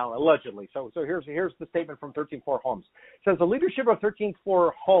shaking them down, allegedly. So here's the statement from 13th Floor Homes. It says, the leadership of 13th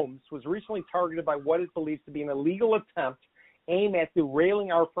Floor Homes was recently targeted by what it believes to be an illegal attempt aimed at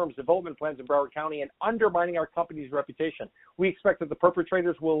derailing our firm's development plans in Broward County and undermining our company's reputation. We expect that the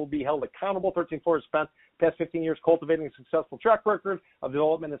perpetrators will be held accountable. 13th Floor has spent the past 15 years cultivating a successful track record of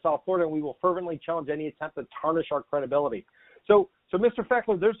development in South Florida, and we will fervently challenge any attempt to tarnish our credibility. So Mr.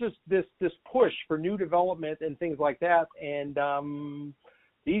 Fackler, there's this push for new development and things like that, and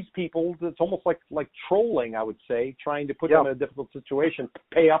these people, it's almost like trolling, I would say, trying to put them in a difficult situation.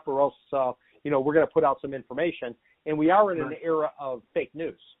 Pay up, or else we're going to put out some information. And we are in an era of fake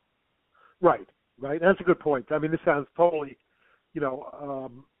news. Right. That's a good point. I mean, this sounds totally,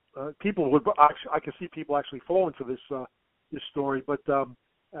 people would I can see people actually fall into this story, but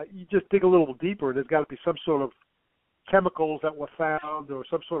you just dig a little deeper, and there's got to be some sort of chemicals that were found or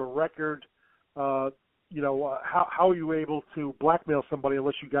some sort of record. How are you able to blackmail somebody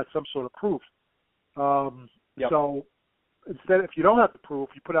unless you got some sort of proof? So instead, if you don't have the proof,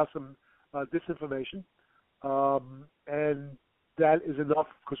 you put out some disinformation. And that is enough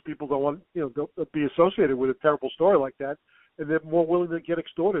because people don't want, they'll be associated with a terrible story like that, and they're more willing to get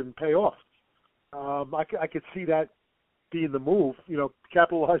extorted and pay off. I could see that being the move,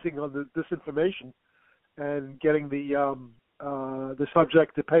 capitalizing on the disinformation and getting the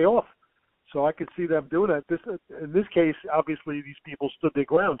subject to pay off. So I could see them doing that. In this case, obviously, these people stood their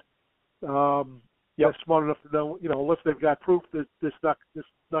ground. They're smart enough to know, unless they've got proof that this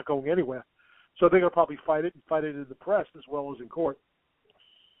not going anywhere. So they're going to probably fight it in the press as well as in court.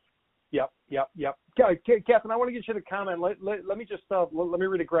 Yep. Catherine, I want to get you to comment. Let me just let me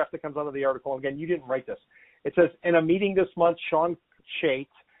read a graph that comes out of the article. Again, you didn't write this. It says, in a meeting this month, Sean Chait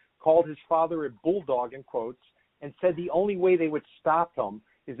called his father a bulldog, in quotes, and said the only way they would stop him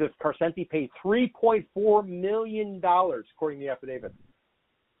is if Carcenti paid $3.4 million, according to the affidavit.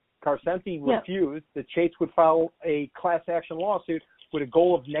 Carcenti refused. The Chaits would file a class action lawsuit with a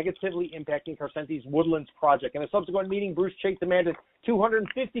goal of negatively impacting Carcenti's Woodlands project. In a subsequent meeting, Bruce Chait demanded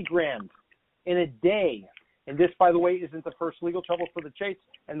 $250,000 in a day. And this, by the way, isn't the first legal trouble for the Chaits.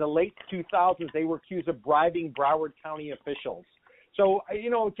 In the late 2000s, they were accused of bribing Broward County officials. So,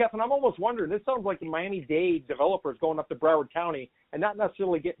 Catherine, I'm almost wondering, this sounds like the Miami-Dade developers going up to Broward County and not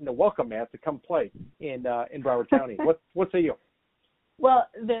necessarily getting the welcome mat to come play in Broward County. What say you? Well,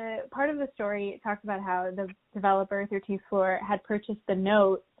 the part of the story talks about how the developer, 13th Floor, had purchased the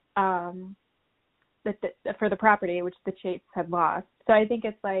note for the property, which the Chaits had lost. So I think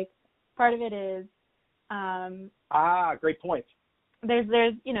it's like part of it is. Great point. There's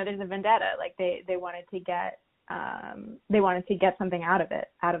a vendetta. Like they wanted to get something out of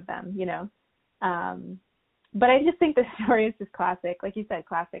them. But I just think the story is just classic. Like you said,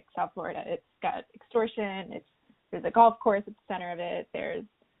 classic South Florida. It's got extortion. There's a golf course at the center of it. There's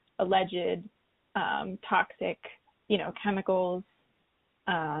alleged toxic, chemicals.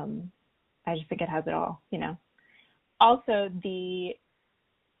 I just think it has it all, Also, the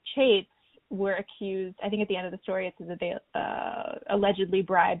Chaits were accused, I think at the end of the story, it says that they allegedly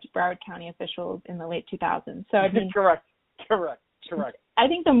bribed Broward County officials in the late 2000s. So, I mean, Correct. I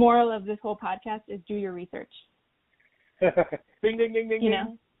think the moral of this whole podcast is do your research. Ding, ding, ding, ding,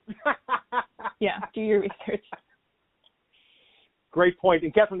 ding. Yeah, do your research. Great point.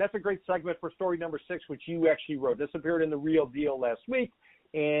 And Catherine, that's a great segment for story number 6, which you actually wrote. This appeared in The Real Deal last week.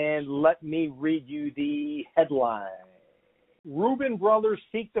 And let me read you the headline. Rubin Brothers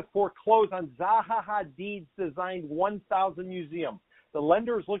seek to foreclose on Zaha Hadid's designed 1,000 museum. The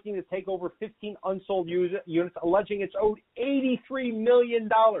lender is looking to take over 15 unsold units, alleging it's owed $83 million.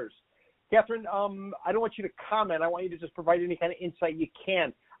 Catherine, I don't want you to comment. I want you to just provide any kind of insight you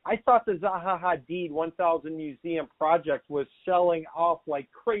can. I thought the Zaha Hadid 1,000 museum project was selling off like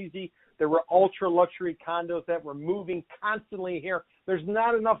crazy. There were ultra-luxury condos that were moving constantly here. There's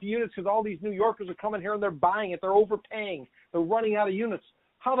not enough units because all these New Yorkers are coming here and they're buying it. They're overpaying. They're running out of units.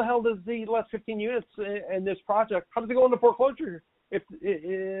 How the hell does the last 15 units in this project, how does it go into foreclosure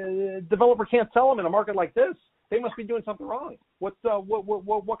if developer can't sell them in a market like this, they must be doing something wrong. What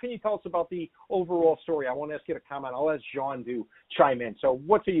can you tell us about the overall story? I want to ask you to comment. I'll ask Jean to chime in. So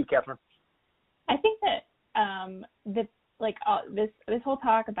what say you, Catherine? I think that this whole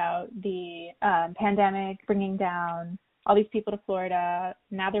talk about the pandemic bringing down all these people to Florida,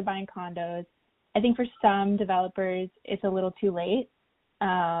 now they're buying condos. I think for some developers, it's a little too late.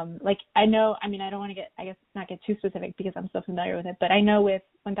 I don't want to not get too specific because I'm so familiar with it, but I know with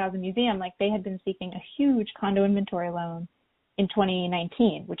 1000 Museum, like they had been seeking a huge condo inventory loan in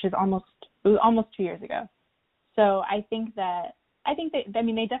 2019, which is almost 2 years ago. So I think they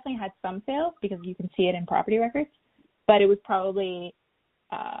definitely had some sales because you can see it in property records, but it was probably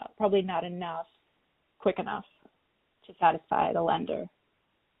not enough, quick enough to satisfy the lender.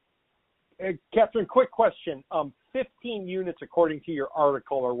 Catherine, quick question. 15 units, according to your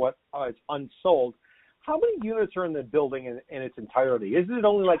article, or what is unsold. How many units are in the building in its entirety? Isn't it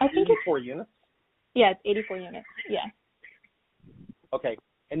only like 84 units? Yeah, it's 84 units. Yeah. Okay.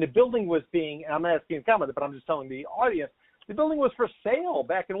 And the building was being, and I'm not asking a comment, but I'm just telling the audience, the building was for sale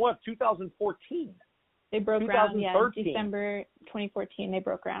back in 2014? They broke ground, December 2014 they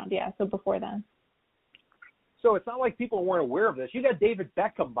broke ground, so before then. So it's not like people weren't aware of this. You got David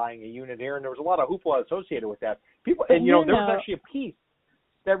Beckham buying a unit here, and there was a lot of hoopla associated with that. There was actually a piece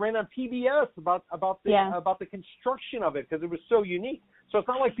that ran on PBS about the construction of it because it was so unique. So it's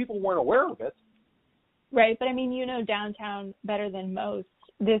not like people weren't aware of it. Right, but downtown better than most.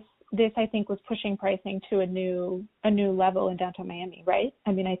 This I think was pushing pricing to a new level in downtown Miami, right?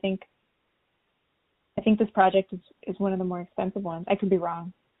 I think this project is one of the more expensive ones. I could be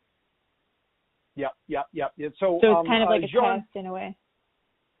wrong. Yep. So it's kind of like a test in a way.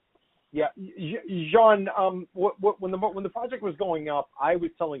 Yeah, Jean. When the project was going up, I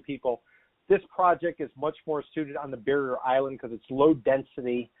was telling people this project is much more suited on the Barrier Island because it's low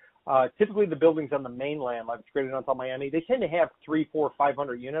density. Typically, the buildings on the mainland, like Greater Downtown Miami, they tend to have 300, 400,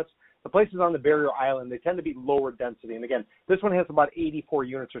 500 units. The places on the Barrier Island, they tend to be lower density. And again, this one has about 84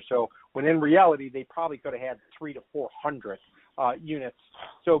 units or so, when in reality, they probably could have had 300 to 400 units.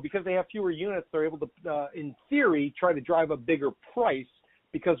 So because they have fewer units, they're able to, in theory, try to drive a bigger price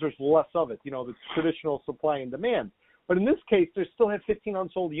because there's less of it, the traditional supply and demand. But in this case, they still have 15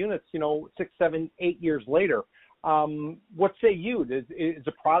 unsold units, 6, 7, 8 years later. What say you? Is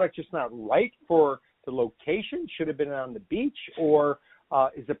the product just not right for the location? Should have been on the beach? Or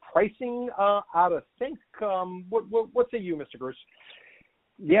is the pricing out of sync? What say you, Mr. Bruce?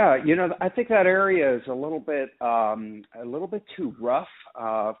 Yeah, I think that area is a little bit too rough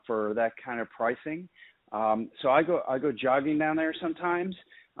for that kind of pricing. So I go jogging down there sometimes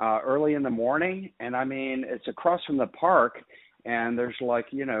early in the morning, and it's across from the park, and there's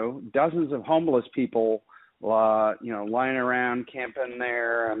dozens of homeless people lying around camping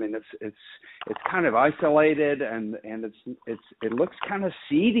there. It's kind of isolated, and it looks kind of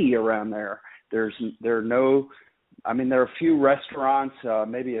seedy around there. There are a few restaurants,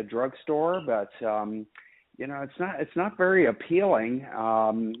 maybe a drugstore, but it's not very appealing.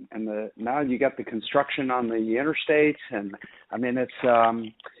 And now you got the construction on the interstates, and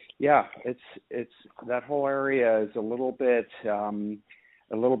it's that whole area is a little bit.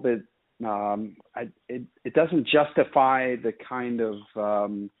 It doesn't justify the kind of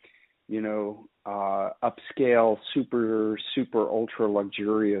upscale, super ultra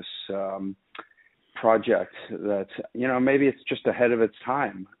luxurious project that maybe it's just ahead of its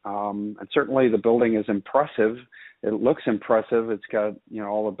time. And certainly the building is impressive. It looks impressive. It's got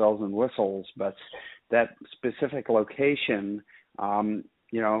all the bells and whistles, but that specific location,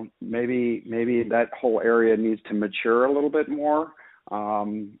 maybe that whole area needs to mature a little bit more.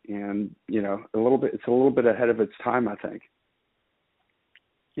 It's a little bit ahead of its time, I think.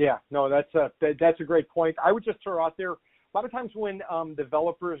 Yeah, no, that's a great point. I would just throw out there, a lot of times when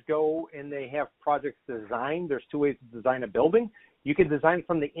developers go and they have projects designed, there's two ways to design a building. You can design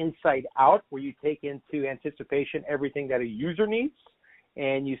from the inside out, where you take into anticipation everything that a user needs,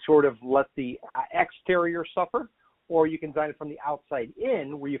 and you sort of let the exterior suffer. Or you can design it from the outside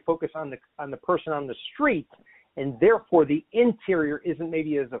in, where you focus on the person on the street, and therefore the interior isn't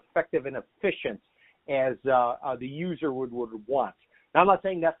maybe as effective and efficient as the user would want. Now, I'm not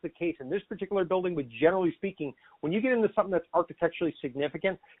saying that's the case in this particular building, but generally speaking, when you get into something that's architecturally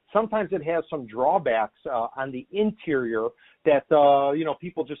significant, sometimes it has some drawbacks on the interior that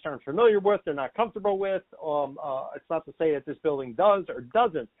people just aren't familiar with, they're not comfortable with. It's not to say that this building does or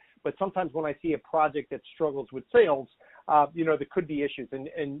doesn't, but sometimes when I see a project that struggles with sales, there could be issues. And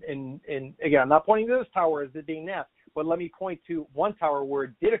again, I'm not pointing to this tower as it being that, but let me point to one tower where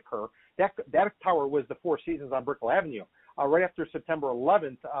it did occur. That tower was the Four Seasons on Brickell Avenue. right after September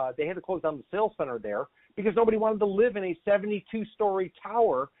 11th, they had to close down the sales center there because nobody wanted to live in a 72-story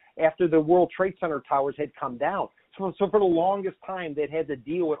tower after the World Trade Center towers had come down. So for the longest time, they'd had to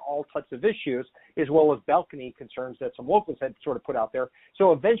deal with all types of issues, as well as balcony concerns that some locals had sort of put out there.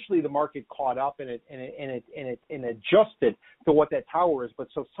 So eventually, the market caught up and it adjusted to what that tower is. But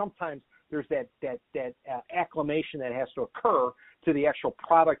so sometimes there's that acclimation that has to occur to the actual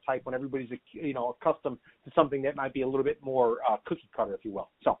product type when everybody's accustomed to something that might be a little bit more cookie cutter, if you will.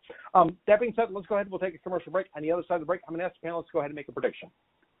 So that being said, let's go ahead. We'll take a commercial break. On the other side of the break, I'm going to ask the panelists to go ahead and make a prediction.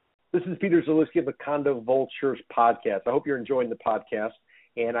 This is Peter Zalewski of the Condo Vultures podcast. I hope you're enjoying the podcast,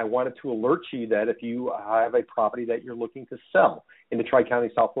 and I wanted to alert you that if you have a property that you're looking to sell in the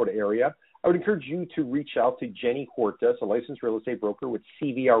Tri-County, South Florida area, I would encourage you to reach out to Jenny Hortas, a licensed real estate broker with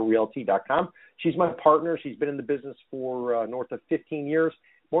CVRRealty.com. She's my partner. She's been in the business for north of 15 years.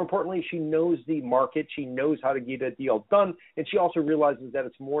 More importantly, she knows the market. She knows how to get a deal done, and she also realizes that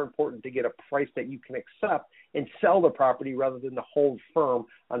it's more important to get a price that you can accept and sell the property rather than to hold firm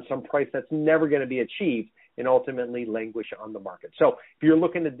on some price that's never going to be achieved and ultimately languish on the market. So if you're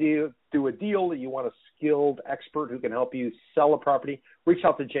looking to do a deal that you want a skilled expert who can help you sell a property, reach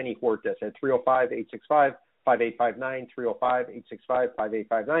out to Jenny Hortas at 305-865-5859,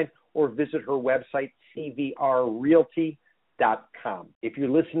 305-865-5859, or visit her website, CVRRealty.com. If you're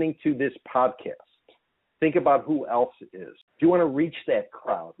listening to this podcast, think about who else is. If you want to reach that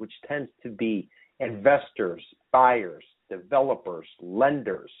crowd, which tends to be investors, buyers, developers,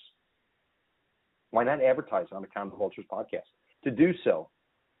 lenders, why not advertise on the Condo Vultures podcast? To do so,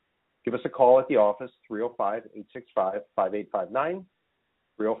 give us a call at the office, 305-865-5859,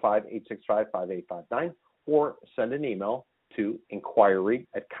 305-865-5859, or send an email to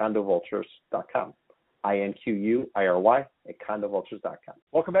inquiry@condovultures.com. INQUIRY @condovultures.com.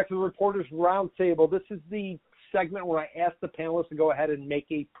 Welcome back to the Reporters Roundtable. This is the segment where I ask the panelists to go ahead and make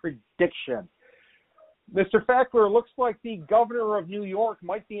a prediction. Mr. Fackler, it looks like the governor of New York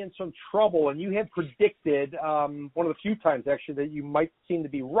might be in some trouble, and you had predicted, one of the few times actually that you might seem to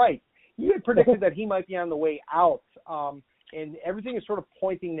be right. You had predicted that he might be on the way out, and everything is sort of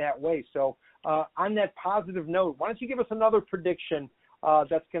pointing that way. So on that positive note, why don't you give us another prediction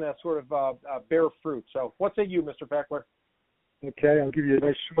that's going to sort of bear fruit. So what say you, Mr. Fackler? Okay, I'll give you a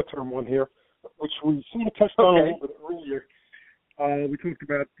nice short-term one here, which we sort of touched on a little bit earlier. We talked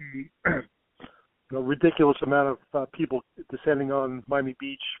about the ridiculous amount of people descending on Miami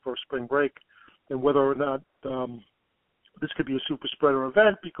Beach for spring break and whether or not this could be a super spreader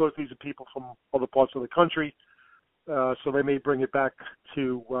event because these are people from other parts of the country. So they may bring it back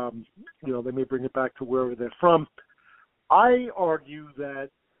to, wherever they're from. I argue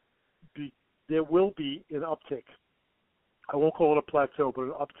that there will be an uptick. I won't call it a plateau, but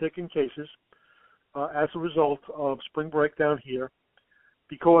an uptick in cases as a result of spring break down here,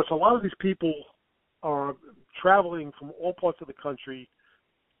 because a lot of these people are traveling from all parts of the country.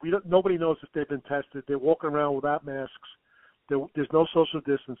 Nobody knows if they've been tested. They're walking around without masks. There's no social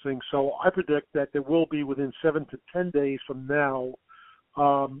distancing. So I predict that there will be, within 7 to 10 days from now,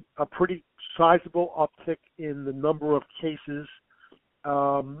 a pretty sizable uptick in the number of cases.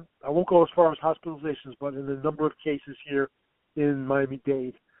 I won't go as far as hospitalizations, but in the number of cases here in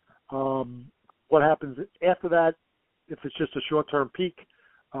Miami-Dade. What happens after that, if it's just a short-term peak,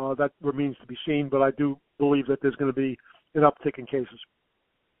 that remains to be seen, but I do believe that there's going to be an uptick in cases.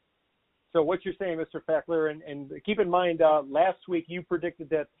 So what you're saying, Mr. Fackler, and keep in mind, last week you predicted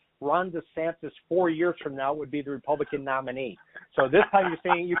that Ron DeSantis 4 years from now would be the Republican nominee. So this time you're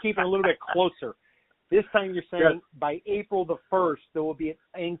saying you're keeping a little bit closer. This time you're saying by April the 1st, there will be an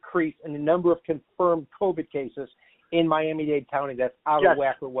increase in the number of confirmed COVID cases in Miami-Dade County. That's out of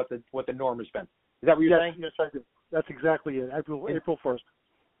whack with what the norm has been. Is that what you're saying? Yes, I do. That's exactly it. April 1st.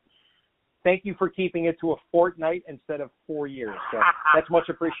 Thank you for keeping it to a fortnight instead of 4 years. So that's much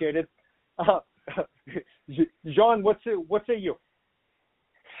appreciated. John, what say you?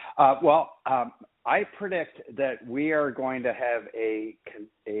 I predict that we are going to have a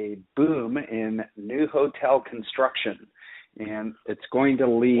boom in new hotel construction, and it's going to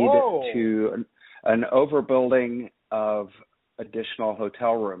lead to an overbuilding of additional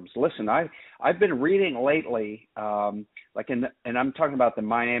hotel rooms. Listen, I've been reading lately, and I'm talking about the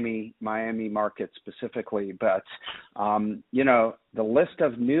Miami market specifically, but the list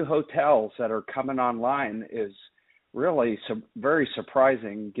of new hotels that are coming online is really very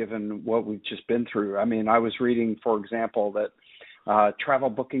surprising given what we've just been through. I mean, I was reading, for example, that travel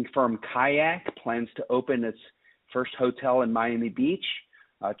booking firm Kayak plans to open its first hotel in Miami Beach.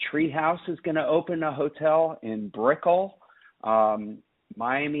 Treehouse is going to open a hotel in Brickell.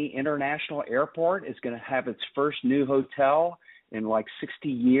 Miami International Airport is going to have its first new hotel in like 60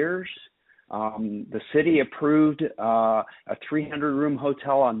 years. The city approved a 300-room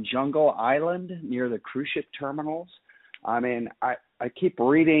hotel on Jungle Island near the cruise ship terminals. I mean, I keep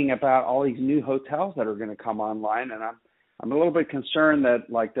reading about all these new hotels that are going to come online, and I'm a little bit concerned that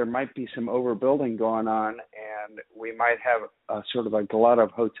like there might be some overbuilding going on, and we might have a sort of a glut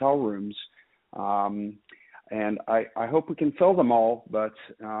of hotel rooms. And I hope we can fill them all, but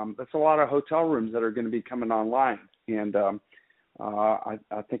that's a lot of hotel rooms that are going to be coming online, and I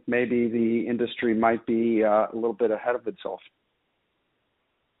think maybe the industry might be a little bit ahead of itself.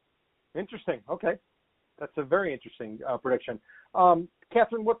 Interesting. Okay, that's a very interesting prediction.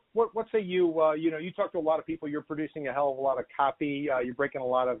 Catherine, what say you? You talk to a lot of people. You're producing a hell of a lot of copy. You're breaking a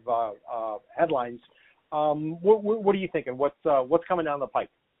lot of headlines. What are you thinking? What's coming down the pike?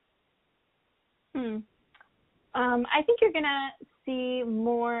 I think you're gonna see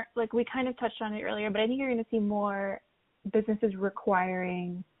more. Like we kind of touched on it earlier, but I think you're gonna see more businesses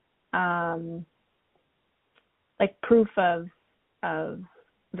requiring like proof of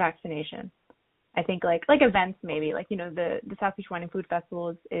vaccination. I think like events maybe, like the South Beach Wine and Food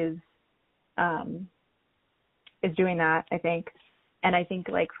Festival is doing that, I think. And I think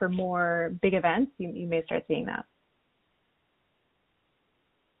like for more big events you may start seeing that.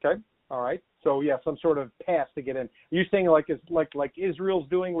 Okay. All right. So yeah, some sort of pass to get in. You're saying like Israel's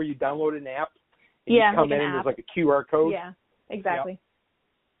doing, where you download an app and you come in and there's like a QR code? Yeah, exactly.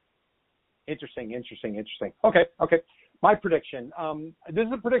 Yeah. Interesting. Okay. My prediction. This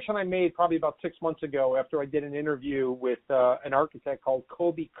is a prediction I made probably about 6 months ago after I did an interview with an architect called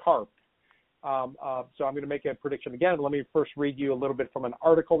Kobe Karp. So I'm going to make a prediction again. Let me first read you a little bit from an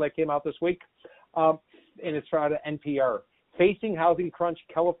article that came out this week, and it's from NPR. Facing housing crunch,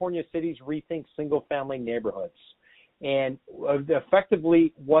 California cities rethink single-family neighborhoods. And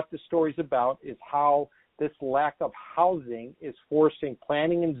effectively what the story's about is how this lack of housing is forcing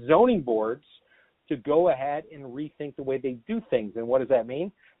planning and zoning boards to go ahead and rethink the way they do things. And what does that mean?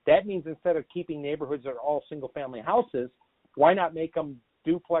 That means instead of keeping neighborhoods that are all single-family houses, why not make them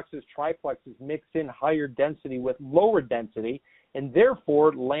duplexes, triplexes, mixed in higher density with lower density, and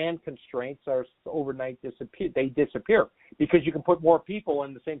therefore land constraints are overnight disappear because you can put more people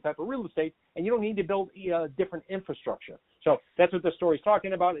in the same type of real estate and you don't need to build different infrastructure. So that's what the story's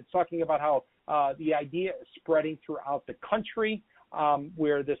talking about. It's talking about how the idea is spreading throughout the country,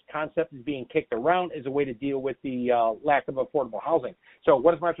 where this concept is being kicked around as a way to deal with the lack of affordable housing. So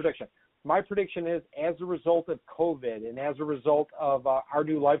what is my prediction? My prediction is, as a result of COVID and as a result of our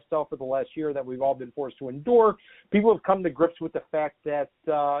new lifestyle for the last year that we've all been forced to endure, people have come to grips with the fact that,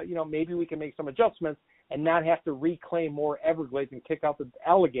 maybe we can make some adjustments and not have to reclaim more Everglades and kick out the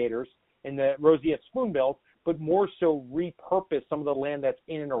alligators and the roseate spoonbills, but more so repurpose some of the land that's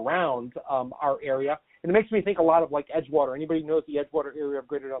in and around our area. And it makes me think a lot of like Edgewater. Anybody knows the Edgewater area of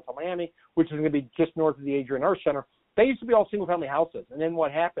Greater Downtown Miami, which is going to be just north of the Adrian Arts Center. They used to be all single-family houses. And then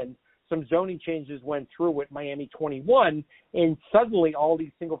what happened? Some zoning changes went through with Miami 21, and suddenly all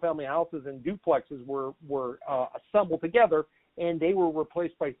these single-family houses and duplexes were assembled together, and they were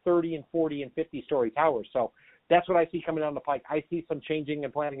replaced by 30 and 40 and 50-story towers. So that's what I see coming down the pike. I see some changing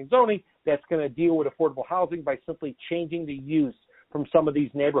in planning and zoning that's going to deal with affordable housing by simply changing the use from some of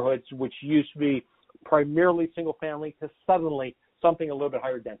these neighborhoods, which used to be primarily single-family, to suddenly something a little bit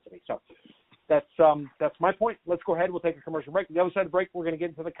higher density. So that's my point. Let's go ahead. We'll take a commercial break. On the other side of the break, we're going to get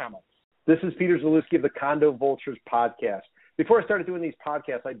into the comments. This is Peter Zalewski of the Condo Vultures podcast. Before I started doing these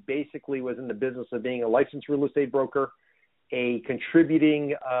podcasts, I basically was in the business of being a licensed real estate broker, a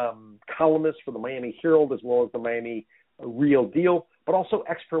contributing columnist for the Miami Herald as well as the Miami Real Deal, but also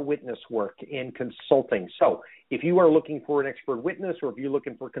expert witness work in consulting. So if you are looking for an expert witness or if you're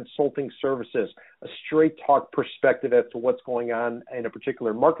looking for consulting services, a straight talk perspective as to what's going on in a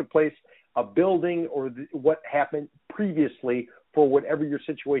particular marketplace, a building, or what happened previously for whatever your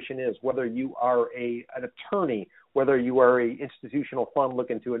situation is, whether you are an attorney, whether you are an institutional fund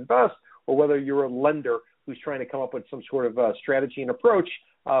looking to invest, or whether you're a lender who's trying to come up with some sort of strategy and approach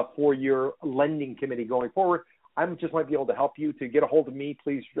for your lending committee going forward, I just might be able to help you. To get a hold of me,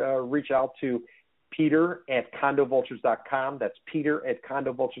 please reach out to Peter@CondoVultures.com. That's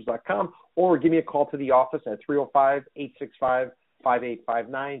Peter@CondoVultures.com. Or give me a call to the office at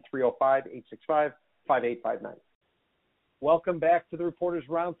 305-865-5859, 305-865-5859. Welcome back to the Reporters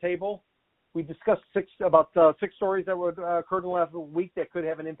Roundtable. We discussed six stories that would occur in the last week that could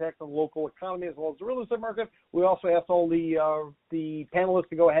have an impact on the local economy as well as the real estate market. We also asked all the panelists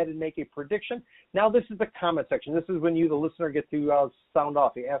to go ahead and make a prediction. Now this is the comment section. This is when you, the listener, get to sound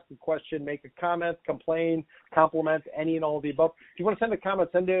off. You ask a question, make a comment, complain, compliment, any and all of the above. If you want to send a comment,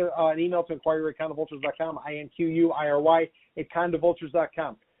 send an email to inquiry@condovultures.com, INQUIRY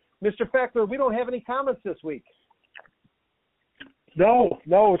 @condovultures.com. Mr. Fackler, we don't have any comments this week. No,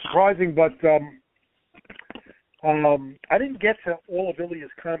 it's surprising, but I didn't get to all of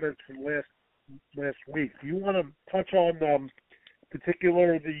Ilya's comments from last week. Do you want to touch on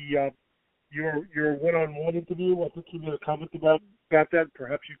particular your one-on-one interview? I think you made a comment about that.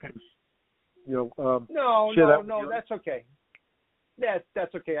 Perhaps you can, share that. No, that's okay.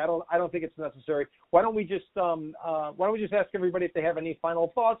 That's okay. I don't think it's necessary. Why don't we just ask everybody if they have any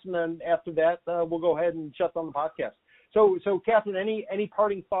final thoughts, and then after that we'll go ahead and shut down the podcast. So Catherine, any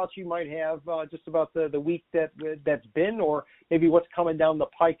parting thoughts you might have just about the week that's been, or maybe what's coming down the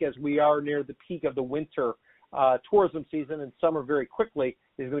pike as we are near the peak of the winter tourism season, and summer very quickly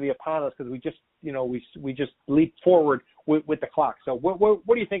is going to be upon us because we just leap forward with the clock. So what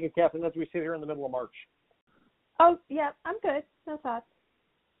are you thinking, Catherine, as we sit here in the middle of March? Oh yeah, I'm good. No thoughts.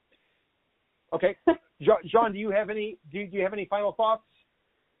 Okay, John, do you have any final thoughts?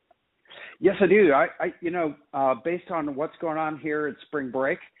 Yes, I do. I based on what's going on here at spring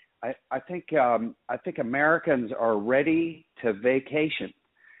break, I think Americans are ready to vacation,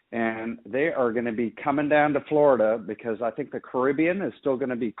 and they are going to be coming down to Florida because I think the Caribbean is still going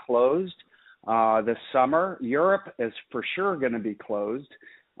to be closed this summer. Europe is for sure going to be closed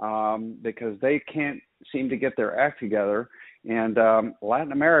because they can't seem to get their act together. And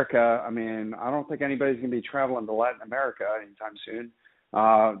Latin America, I mean, I don't think anybody's going to be traveling to Latin America anytime soon.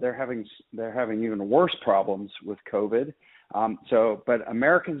 They're having even worse problems with COVID. But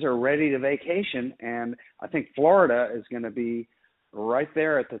Americans are ready to vacation, and I think Florida is going to be right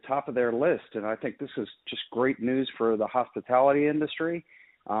there at the top of their list. And I think this is just great news for the hospitality industry,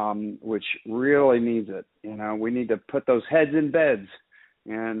 which really needs it. We need to put those heads in beds,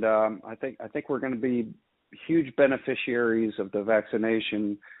 and I think we're going to be huge beneficiaries of the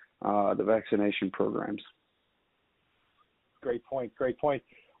vaccination programs. Great point.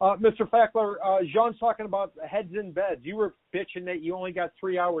 Mr. Fackler, Jean's talking about heads in beds. You were bitching that you only got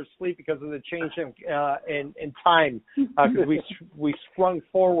 3 hours sleep because of the change in time because we sprung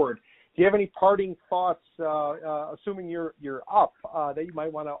forward. Do you have any parting thoughts, assuming you're up, that you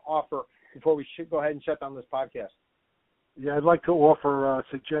might want to offer before we should go ahead and shut down this podcast? Yeah, I'd like to offer a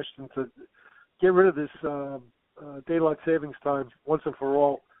suggestion to get rid of this daylight savings time once and for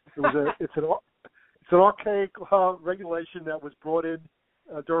all. It's an archaic regulation that was brought in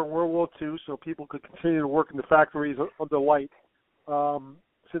during World War II so people could continue to work in the factories under light.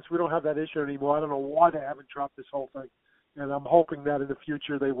 Since we don't have that issue anymore, I don't know why they haven't dropped this whole thing, and I'm hoping that in the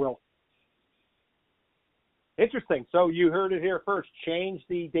future they will. Interesting. So you heard it here first. Change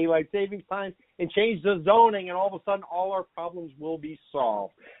the daylight savings time and change the zoning, and all of a sudden all our problems will be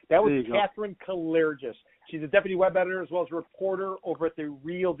solved. That was Catherine Kalergis. She's a deputy web editor as well as a reporter over at The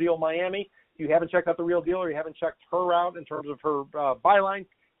Real Deal Miami. If you haven't checked out The Real Deal or you haven't checked her out in terms of her byline,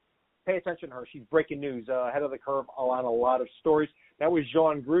 pay attention to her. She's breaking news, ahead of the curve on a lot of stories. That was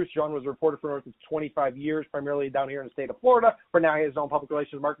Jean Gruss. Jean was a reporter for north of 25 years, primarily down here in the state of Florida. For now, he has his own public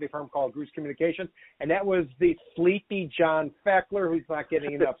relations marketing firm called Gruss Communications. And that was the sleepy John Fackler, who's not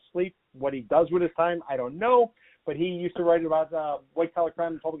getting enough sleep. What he does with his time, I don't know. But he used to write about white-collar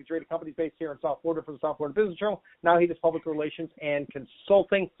crime and publicly traded companies based here in South Florida for the South Florida Business Journal. Now he does public relations and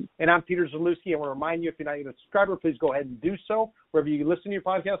consulting. And I'm Peter Zalewski. I want to remind you, if you're not yet a subscriber, please go ahead and do so wherever you listen to your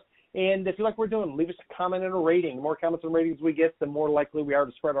podcast. And if you like what we're doing, leave us a comment and a rating. The more comments and ratings we get, the more likely we are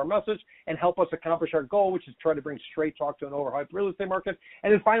to spread our message and help us accomplish our goal, which is try to bring straight talk to an overhyped real estate market.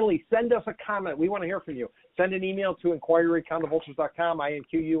 And then finally, send us a comment. We want to hear from you. Send an email to inquiry@condovultures.com,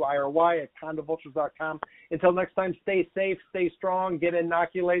 INQUIRY @condovultures.com. Until next time, stay safe, stay strong, get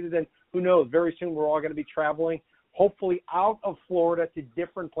inoculated, and who knows, very soon we're all going to be traveling, hopefully out of Florida to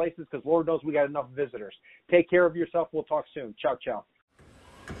different places because Lord knows we got enough visitors. Take care of yourself. We'll talk soon. Ciao, ciao.